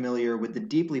 already familiar with the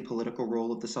deeply political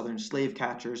role of the Southern slave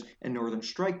catchers and Northern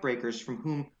strikebreakers from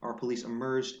whom our police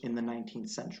emerged in the 19th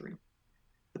century.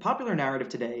 The popular narrative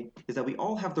today is that we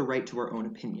all have the right to our own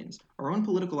opinions, our own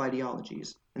political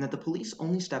ideologies, and that the police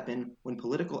only step in when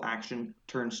political action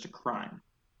turns to crime.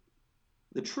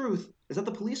 The truth is that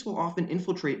the police will often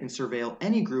infiltrate and surveil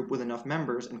any group with enough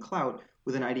members and clout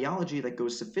with an ideology that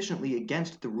goes sufficiently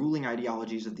against the ruling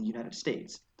ideologies of the United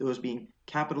States, those being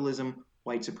capitalism,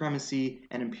 white supremacy,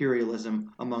 and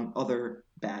imperialism, among other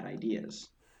bad ideas.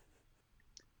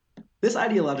 This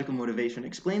ideological motivation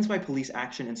explains why police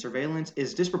action and surveillance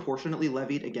is disproportionately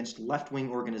levied against left-wing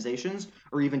organizations,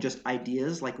 or even just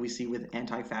ideas like we see with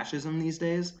anti-fascism these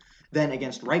days, than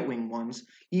against right-wing ones,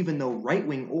 even though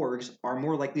right-wing orgs are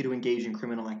more likely to engage in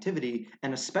criminal activity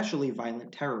and especially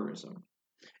violent terrorism.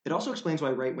 It also explains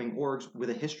why right-wing orgs with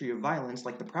a history of violence,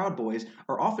 like the Proud Boys,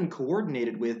 are often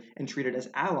coordinated with and treated as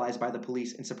allies by the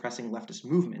police in suppressing leftist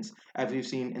movements, as we've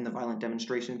seen in the violent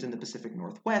demonstrations in the Pacific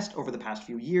Northwest over the past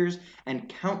few years and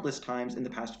countless times in the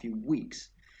past few weeks.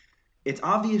 It's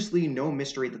obviously no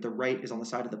mystery that the right is on the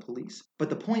side of the police, but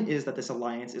the point is that this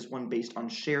alliance is one based on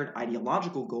shared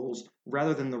ideological goals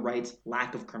rather than the right's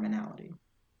lack of criminality.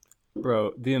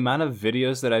 Bro, the amount of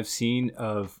videos that I've seen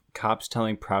of cops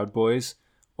telling Proud Boys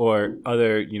or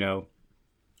other,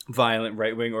 violent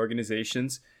right-wing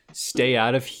organizations, stay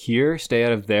out of here, stay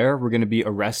out of there. We're going to be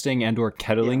arresting and or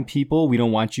kettling people. We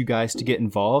don't want you guys to get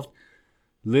involved.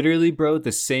 Literally, bro,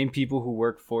 the same people who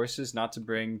work forces, not to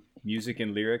bring music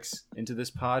and lyrics into this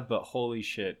pod, but holy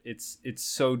shit, it's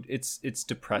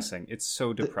depressing. It's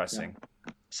so depressing.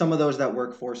 Some of those that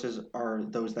work forces are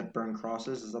those that burn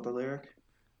crosses. Is that the lyric?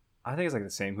 I think it's like the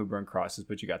same who burn crosses,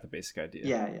 but you got the basic idea.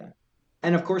 Yeah.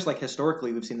 And of course, like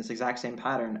historically, we've seen this exact same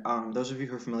pattern. Those of you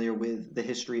who are familiar with the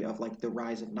history of like the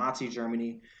rise of Nazi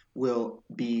Germany will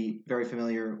be very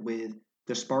familiar with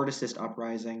the Spartacist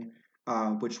uprising,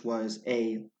 which was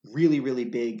a really, really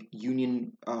big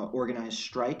union organized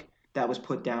strike that was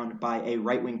put down by a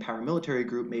right-wing paramilitary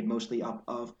group made mostly up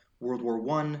of World War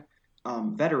I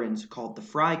veterans called the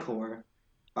Freikorps,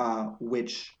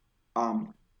 which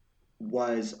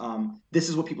was this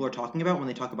is what people are talking about when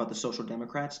they talk about the Social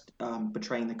Democrats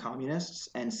betraying the communists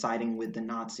and siding with the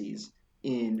Nazis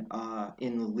in the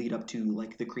lead up to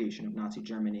like the creation of Nazi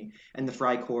Germany. And the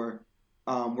Freikorps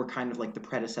were kind of like the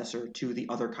predecessor to the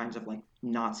other kinds of like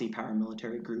Nazi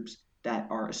paramilitary groups that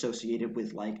are associated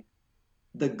with like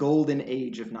the golden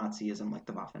age of Nazism, like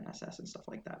the Waffen-SS and stuff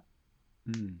like that.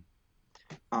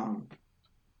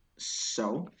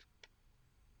 So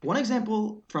one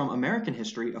example from American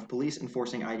history of police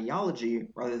enforcing ideology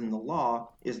rather than the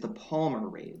law is the Palmer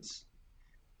raids.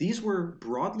 These were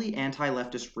broadly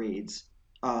anti-leftist raids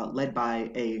led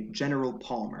by a General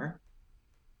Palmer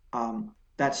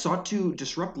that sought to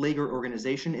disrupt labor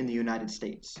organization in the United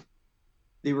States.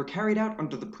 They were carried out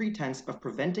under the pretense of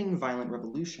preventing violent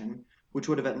revolution, which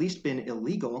would have at least been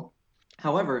illegal.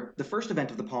 However, the first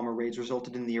event of the Palmer raids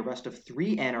resulted in the arrest of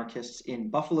 3 anarchists in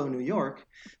Buffalo, New York,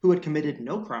 who had committed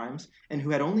no crimes and who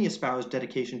had only espoused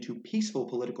dedication to peaceful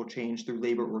political change through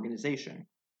labor organization.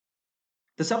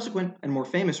 The subsequent and more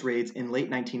famous raids in late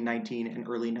 1919 and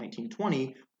early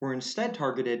 1920 were instead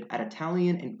targeted at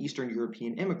Italian and Eastern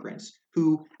European immigrants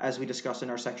who, as we discussed in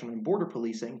our section on border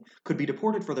policing, could be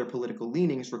deported for their political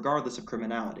leanings regardless of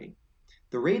criminality.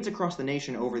 The raids across the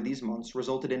nation over these months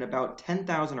resulted in about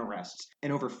 10,000 arrests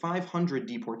and over 500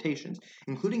 deportations,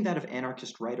 including that of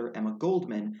anarchist writer Emma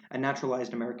Goldman, a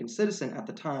naturalized American citizen at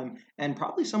the time, and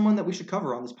probably someone that we should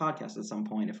cover on this podcast at some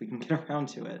point if we can get around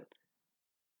to it.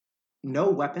 No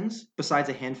weapons, besides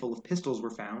a handful of pistols,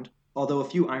 were found, although a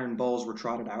few iron balls were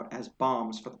trotted out as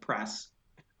bombs for the press,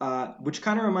 which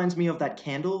kind of reminds me of that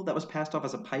candle that was passed off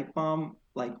as a pipe bomb,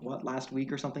 last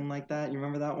week or something like that. You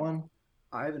remember that one?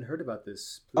 I haven't heard about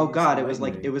this. Oh Please God,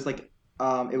 enlighten me. it was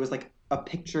like a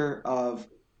picture of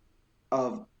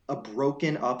a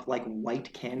broken up like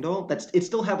white candle. It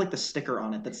still had like the sticker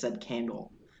on it that said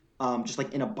candle, just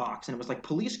like in a box, and it was like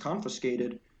police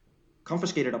confiscated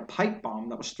a pipe bomb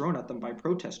that was thrown at them by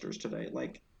protesters today.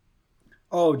 Like,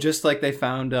 Oh, just like they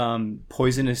found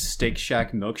poisonous Steak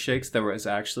Shack milkshakes that was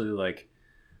actually like,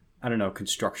 I don't know,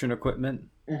 construction equipment,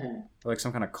 or like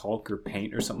some kind of caulk or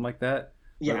paint or something like that.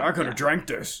 yeah, Like, I could have yeah. drank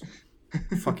this.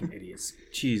 Fucking idiots.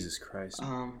 Jesus Christ.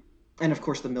 And of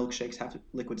course, the milkshakes have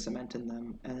liquid cement in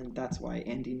them, and that's why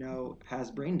Andy No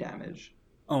has brain damage.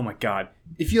 Oh my God.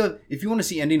 If you want to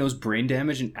see Andy No's brain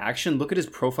damage in action, look at his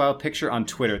profile picture on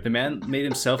Twitter. The man made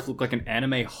himself look like an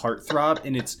anime heartthrob,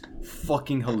 and it's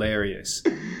fucking hilarious.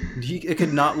 It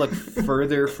could not look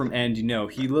further from Andy No.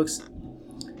 He looks...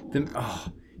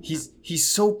 He's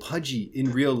so pudgy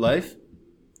in real life.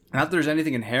 Not that there's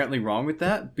anything inherently wrong with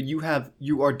that, but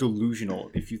you are delusional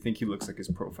if you think he looks like his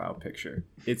profile picture.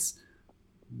 It's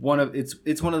one of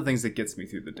the things that gets me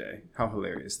through the day. How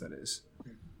hilarious that is.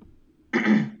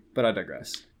 But I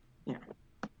digress. Yeah.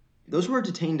 Those who were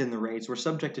detained in the raids were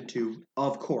subjected to,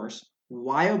 of course,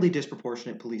 wildly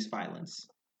disproportionate police violence.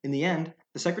 In the end,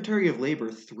 the Secretary of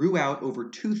Labor threw out over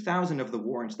 2,000 of the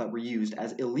warrants that were used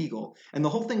as illegal, and the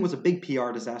whole thing was a big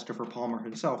PR disaster for Palmer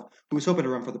himself, who was hoping to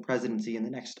run for the presidency in the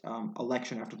next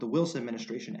election after the Wilson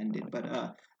administration ended, but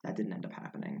that didn't end up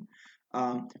happening.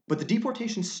 But the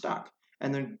deportation stuck,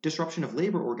 and the disruption of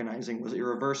labor organizing was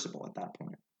irreversible at that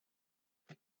point.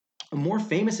 A more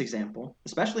famous example,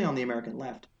 especially on the American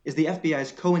left, is the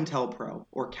FBI's COINTELPRO,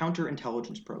 or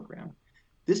Counterintelligence Program.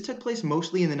 This took place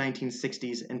mostly in the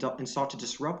 1960s and sought to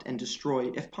disrupt and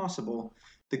destroy, if possible,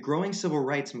 the growing civil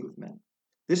rights movement.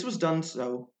 This was done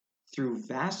so through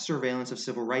vast surveillance of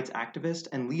civil rights activists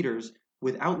and leaders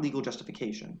without legal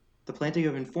justification, the planting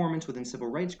of informants within civil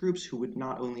rights groups who would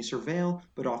not only surveil,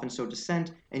 but often sow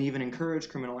dissent and even encourage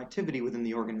criminal activity within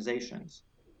the organizations.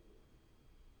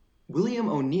 William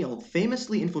O'Neill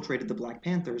famously infiltrated the Black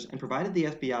Panthers and provided the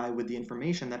FBI with the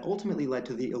information that ultimately led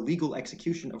to the illegal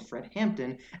execution of Fred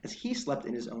Hampton as he slept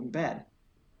in his own bed.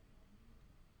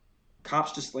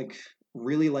 Cops just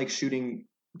really like shooting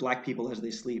black people as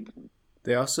they sleep.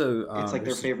 They also it's like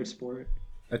their favorite sport.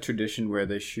 A tradition where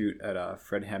they shoot at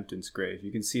Fred Hampton's grave.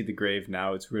 You can see the grave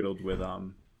now. It's riddled with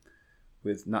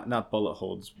not bullet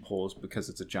holes because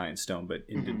it's a giant stone, but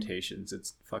indentations.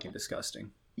 It's fucking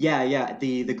disgusting. Yeah.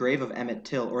 The grave of Emmett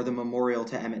Till, or the memorial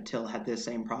to Emmett Till, had this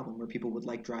same problem where people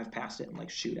would drive past it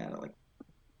and shoot at it.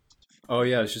 Oh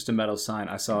yeah, it's just a metal sign.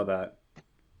 I saw that.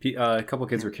 A couple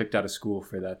kids were kicked out of school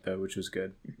for that though, which was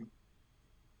good.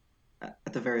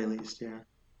 At the very least, yeah.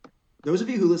 Those of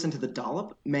you who listen to The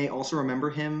Dollop may also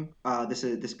remember him,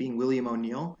 this being William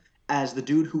O'Neill, as the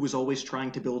dude who was always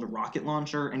trying to build a rocket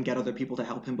launcher and get other people to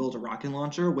help him build a rocket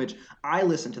launcher, which I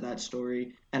listened to that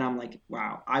story and I'm like,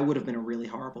 wow, I would have been a really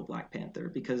horrible Black Panther,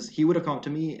 because he would have come up to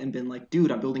me and been like, dude,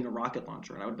 I'm building a rocket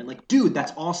launcher. And I would have been like, dude,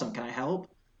 that's awesome. Can I help?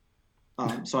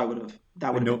 So I would have,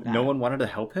 that would have been that. No one wanted to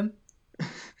help him?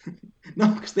 No,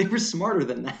 because they were smarter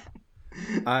than that.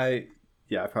 I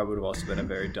probably would have also been a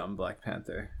very dumb Black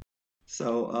Panther.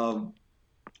 So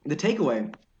the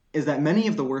takeaway is that many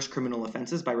of the worst criminal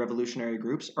offenses by revolutionary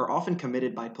groups are often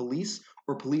committed by police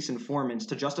or police informants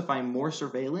to justify more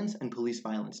surveillance and police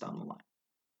violence down the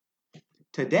line.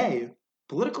 Today,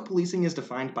 political policing is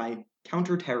defined by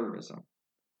counterterrorism.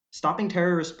 Stopping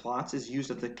terrorist plots is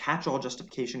used as the catch-all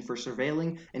justification for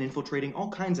surveilling and infiltrating all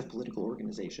kinds of political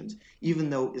organizations, even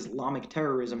though Islamic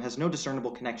terrorism has no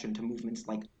discernible connection to movements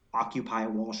like Occupy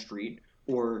Wall Street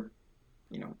or,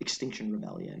 Extinction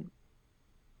Rebellion.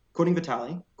 Quoting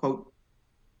Vitali, quote,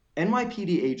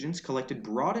 NYPD agents collected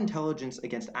broad intelligence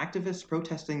against activists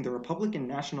protesting the Republican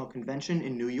National Convention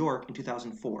in New York in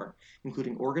 2004,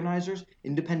 including organizers,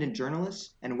 independent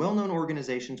journalists, and well-known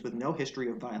organizations with no history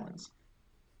of violence.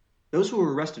 Those who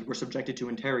were arrested were subjected to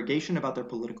interrogation about their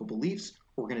political beliefs,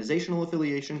 organizational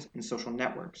affiliations, and social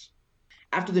networks.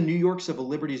 After the New York Civil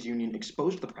Liberties Union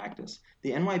exposed the practice,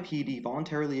 the NYPD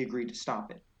voluntarily agreed to stop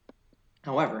it.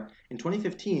 However, in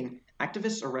 2015,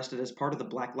 activists arrested as part of the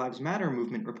Black Lives Matter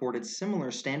movement reported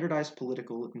similar standardized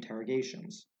political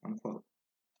interrogations, unquote.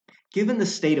 Given the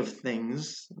state of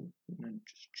things,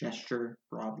 just gesture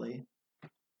broadly,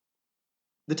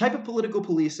 the type of political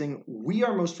policing we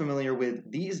are most familiar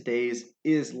with these days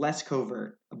is less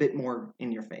covert, a bit more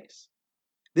in your face.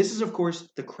 This is, of course,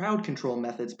 the crowd control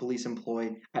methods police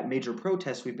employ at major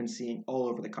protests we've been seeing all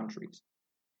over the country.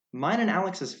 Mine and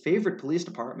Alex's favorite police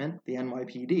department, the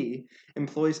NYPD,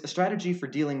 employs a strategy for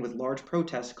dealing with large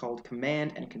protests called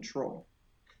command and control.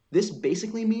 This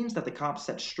basically means that the cops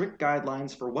set strict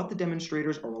guidelines for what the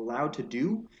demonstrators are allowed to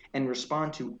do and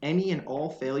respond to any and all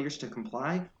failures to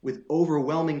comply with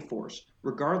overwhelming force,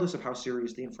 regardless of how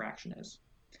serious the infraction is.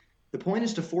 The point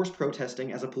is to force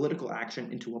protesting as a political action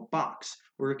into a box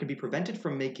where it can be prevented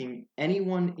from making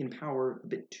anyone in power a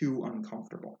bit too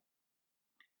uncomfortable.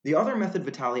 The other method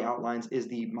Vitali outlines is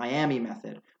the Miami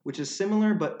method, which is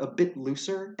similar but a bit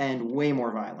looser and way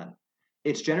more violent.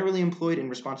 It's generally employed in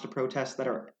response to protests that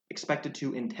are expected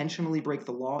to intentionally break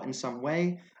the law in some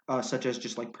way, such as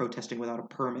just like protesting without a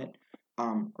permit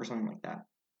or something like that.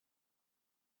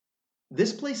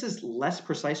 This places less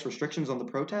precise restrictions on the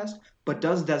protest, but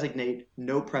does designate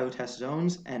no protest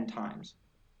zones and times.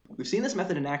 We've seen this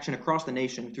method in action across the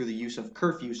nation through the use of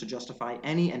curfews to justify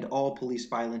any and all police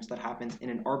violence that happens in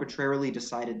an arbitrarily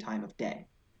decided time of day.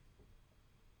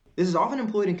 This is often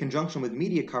employed in conjunction with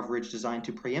media coverage designed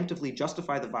to preemptively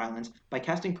justify the violence by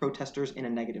casting protesters in a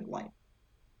negative light.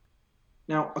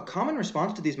 Now, a common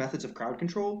response to these methods of crowd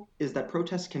control is that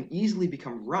protests can easily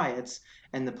become riots,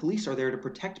 and the police are there to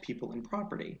protect people and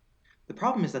property. The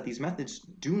problem is that these methods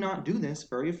do not do this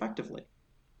very effectively.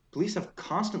 Police have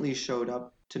constantly showed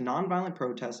up to nonviolent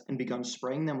protests and begun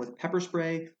spraying them with pepper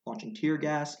spray, launching tear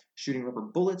gas, shooting rubber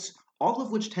bullets, all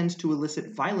of which tends to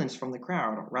elicit violence from the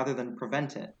crowd rather than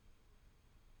prevent it.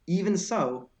 Even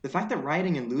so, the fact that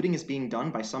rioting and looting is being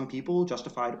done by some people,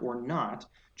 justified or not,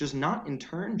 does not in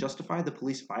turn justify the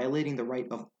police violating the right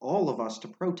of all of us to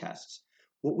protests.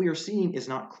 What we are seeing is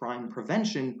not crime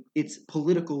prevention, it's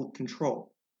political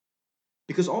control.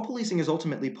 Because all policing is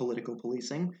ultimately political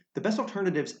policing, the best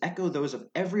alternatives echo those of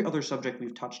every other subject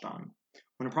we've touched on.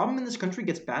 When a problem in this country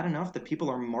gets bad enough that people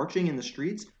are marching in the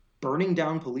streets, burning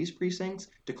down police precincts,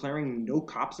 declaring no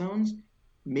cop zones,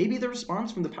 maybe the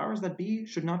response from the powers that be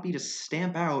should not be to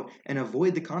stamp out and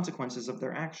avoid the consequences of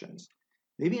their actions.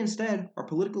 Maybe instead, our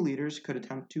political leaders could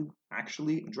attempt to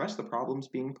actually address the problems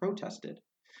being protested.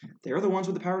 They're the ones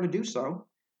with the power to do so.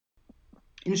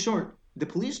 In short, the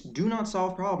police do not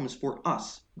solve problems for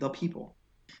us, the people.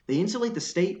 They insulate the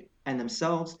state and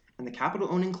themselves and the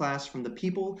capital-owning class from the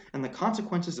people and the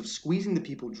consequences of squeezing the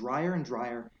people drier and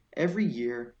drier every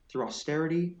year through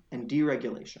austerity and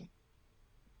deregulation.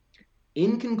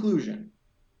 In conclusion,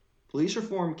 police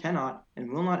reform cannot and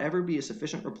will not ever be a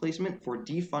sufficient replacement for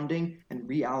defunding and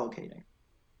reallocating.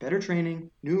 Better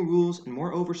training, new rules, and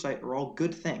more oversight are all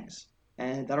good things,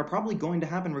 and that are probably going to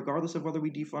happen regardless of whether we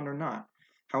defund or not.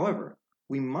 However,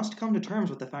 we must come to terms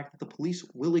with the fact that the police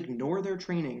will ignore their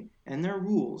training and their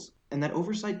rules, and that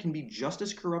oversight can be just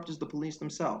as corrupt as the police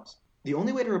themselves. The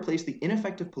only way to replace the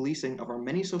ineffective policing of our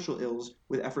many social ills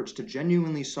with efforts to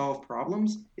genuinely solve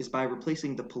problems is by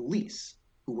replacing the police,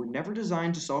 who were never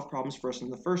designed to solve problems for us in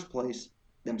the first place,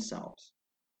 themselves.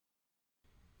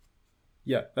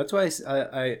 Yeah, that's why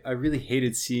I really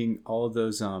hated seeing all of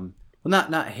those well,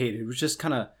 not hated, it was just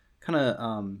kind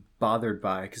of bothered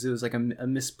by, because it was like a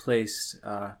misplaced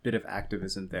bit of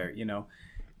activism there. You know,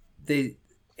 they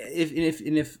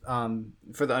if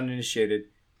for the uninitiated,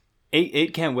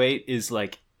 eight can't wait is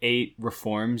like 8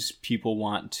 reforms people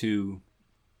want to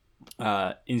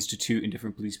institute in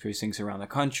different police precincts around the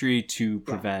country to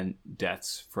prevent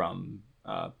deaths from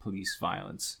police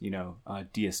violence. You know,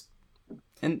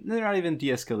 and they're not even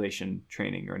de-escalation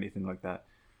training or anything like that,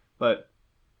 but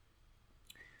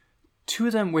 2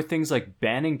 of them were things like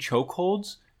banning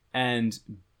chokeholds and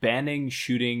banning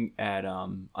shooting at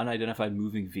unidentified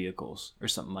moving vehicles or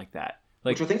something like that.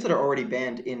 Like, which are things that are already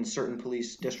banned in certain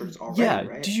police districts already, yeah,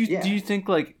 right? Do you think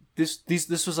like this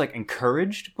was like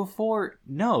encouraged before?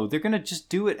 No, they're gonna just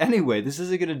do it anyway. This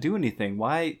isn't gonna do anything.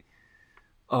 Why?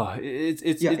 Oh,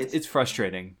 it's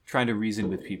frustrating trying to reason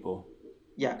with people.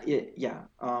 Yeah,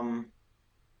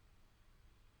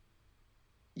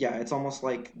 it's almost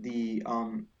like the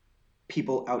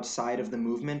people outside of the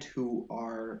movement who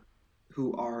are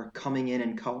coming in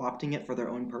and co-opting it for their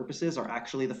own purposes are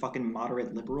actually the fucking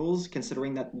moderate liberals,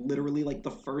 considering that literally like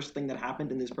the first thing that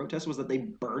happened in this protest was that they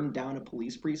burned down a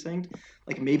police precinct.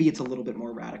 Like, maybe it's a little bit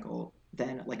more radical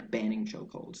than like banning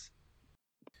chokeholds.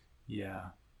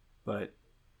 Yeah, but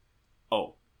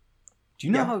do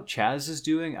you know how Chaz is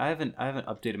doing? I haven't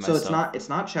updated myself. So it's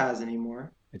not Chaz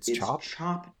anymore. It's Chop?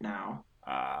 Chop now.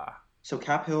 Ah. So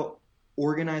Cap Hill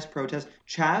organized protest.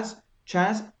 Chaz.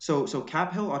 So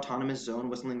Cap Hill Autonomous Zone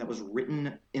was something that was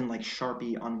written in like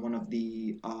Sharpie on one of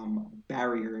the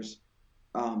barriers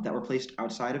that were placed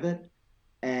outside of it,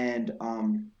 and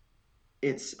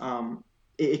it's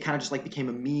it kind of just like became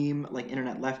a meme. Like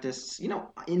internet leftists,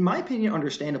 in my opinion,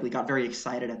 understandably got very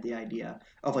excited at the idea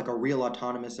of like a real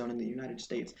autonomous zone in the United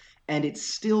States, and it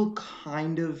still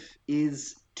kind of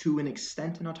is to an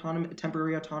extent an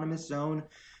temporary autonomous zone,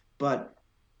 but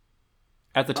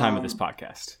at the time of this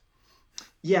podcast.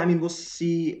 Yeah, I mean, we'll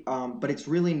see, but it's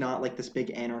really not like this big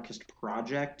anarchist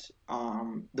project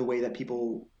the way that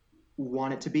people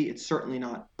want it to be. It's certainly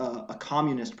not a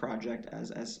communist project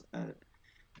as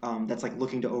that's like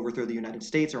looking to overthrow the United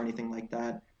States or anything like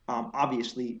that.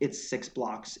 Obviously, it's 6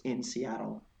 blocks in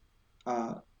Seattle,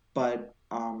 but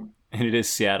and it is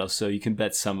Seattle, so you can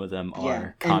bet some of them are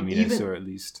yeah, communists or at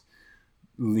least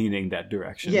leaning that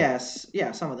direction. Yes,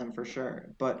 yeah, some of them for sure,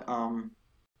 but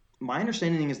my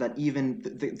understanding is that even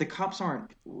the cops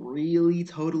aren't really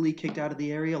totally kicked out of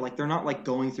the area. Like they're not like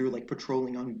going through like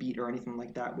patrolling on beat or anything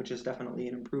like that, which is definitely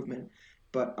an improvement.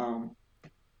 But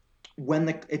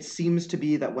it seems to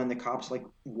be that when the cops like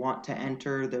want to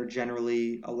enter, they're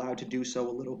generally allowed to do so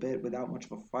a little bit without much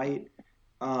of a fight.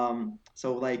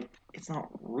 So like it's not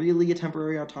really a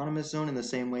temporary autonomous zone in the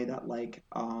same way that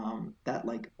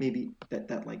maybe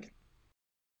that like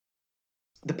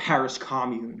the Paris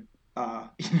Commune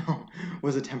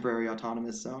was a temporary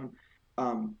autonomous zone.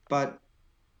 But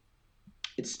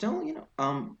it's still,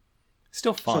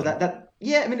 still fun. So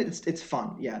yeah, I mean, it's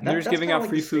fun. Yeah. They're just giving out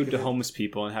free food to homeless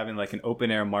people and having like an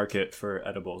open air market for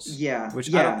edibles. Yeah.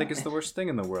 Which I don't think is the worst thing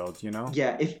in the world,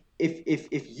 Yeah.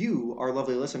 If you, our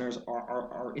lovely listeners,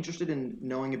 are interested in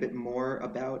knowing a bit more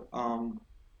about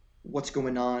what's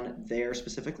going on there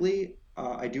specifically,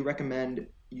 I do recommend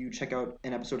you check out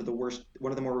an episode of one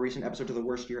of the more recent episodes of The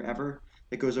Worst Year Ever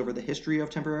that goes over the history of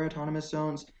temporary autonomous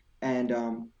zones.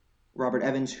 And Robert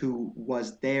Evans, who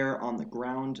was there on the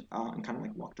ground and kind of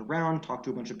like walked around, talked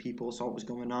to a bunch of people, saw what was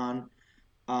going on,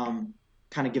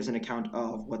 kind of gives an account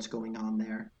of what's going on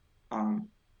there.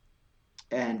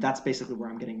 And that's basically where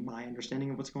I'm getting my understanding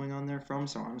of what's going on there from.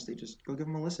 So honestly, just go give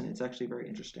them a listen. It's actually a very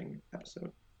interesting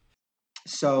episode.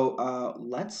 So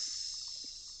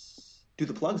let's do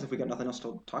the plugs if we got nothing else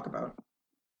to talk about.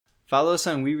 Follow us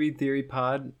on We Read Theory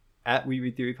Pod at We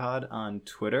Read Theory Pod on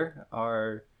Twitter,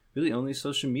 our really only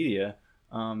social media.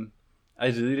 I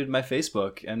deleted my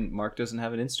Facebook, and Mark doesn't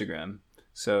have an Instagram,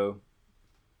 so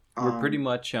we're pretty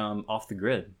much off the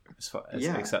grid as far as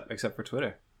except for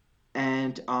Twitter.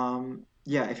 And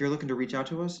yeah, if you're looking to reach out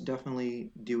to us, definitely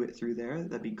do it through there.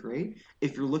 That'd be great.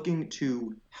 If you're looking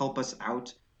to help us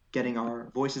out, getting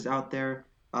our voices out there,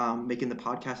 making the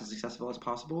podcast as accessible as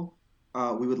possible,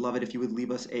 we would love it if you would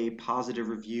leave us a positive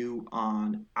review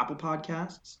on Apple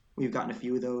Podcasts. We've gotten a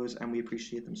few of those, and we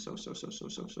appreciate them so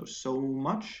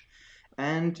much.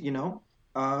 And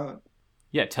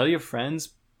yeah, tell your friends.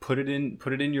 Put it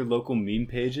in your local meme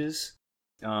pages.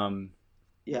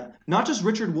 Yeah, not just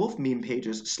Richard Wolff meme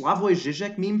pages. Slavoj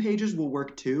Žižek meme pages will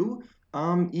work too.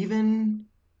 Even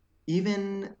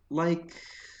like,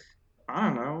 I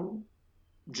don't know,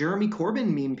 Jeremy Corbyn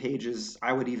meme pages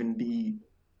I would even be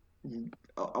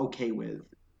okay with.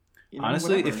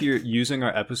 Honestly, whatever. If you're using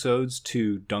our episodes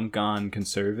to dunk on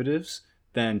conservatives,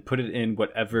 then put it in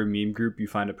whatever meme group you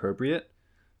find appropriate.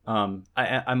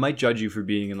 I might judge you for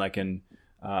being in like an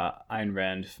Ayn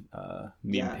Rand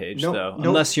meme page, though,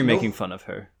 unless you're making fun of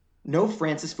her. No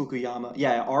Francis Fukuyama.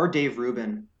 Yeah, our Dave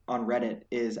Rubin on Reddit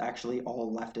is actually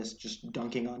all leftists just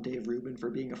dunking on Dave Rubin for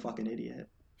being a fucking idiot.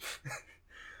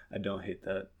 I don't hate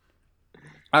that.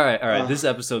 All right. This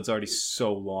episode's already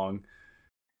so long.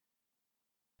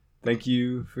 Thank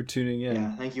you for tuning in.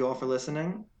 Yeah, thank you all for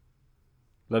listening.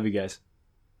 Love you guys.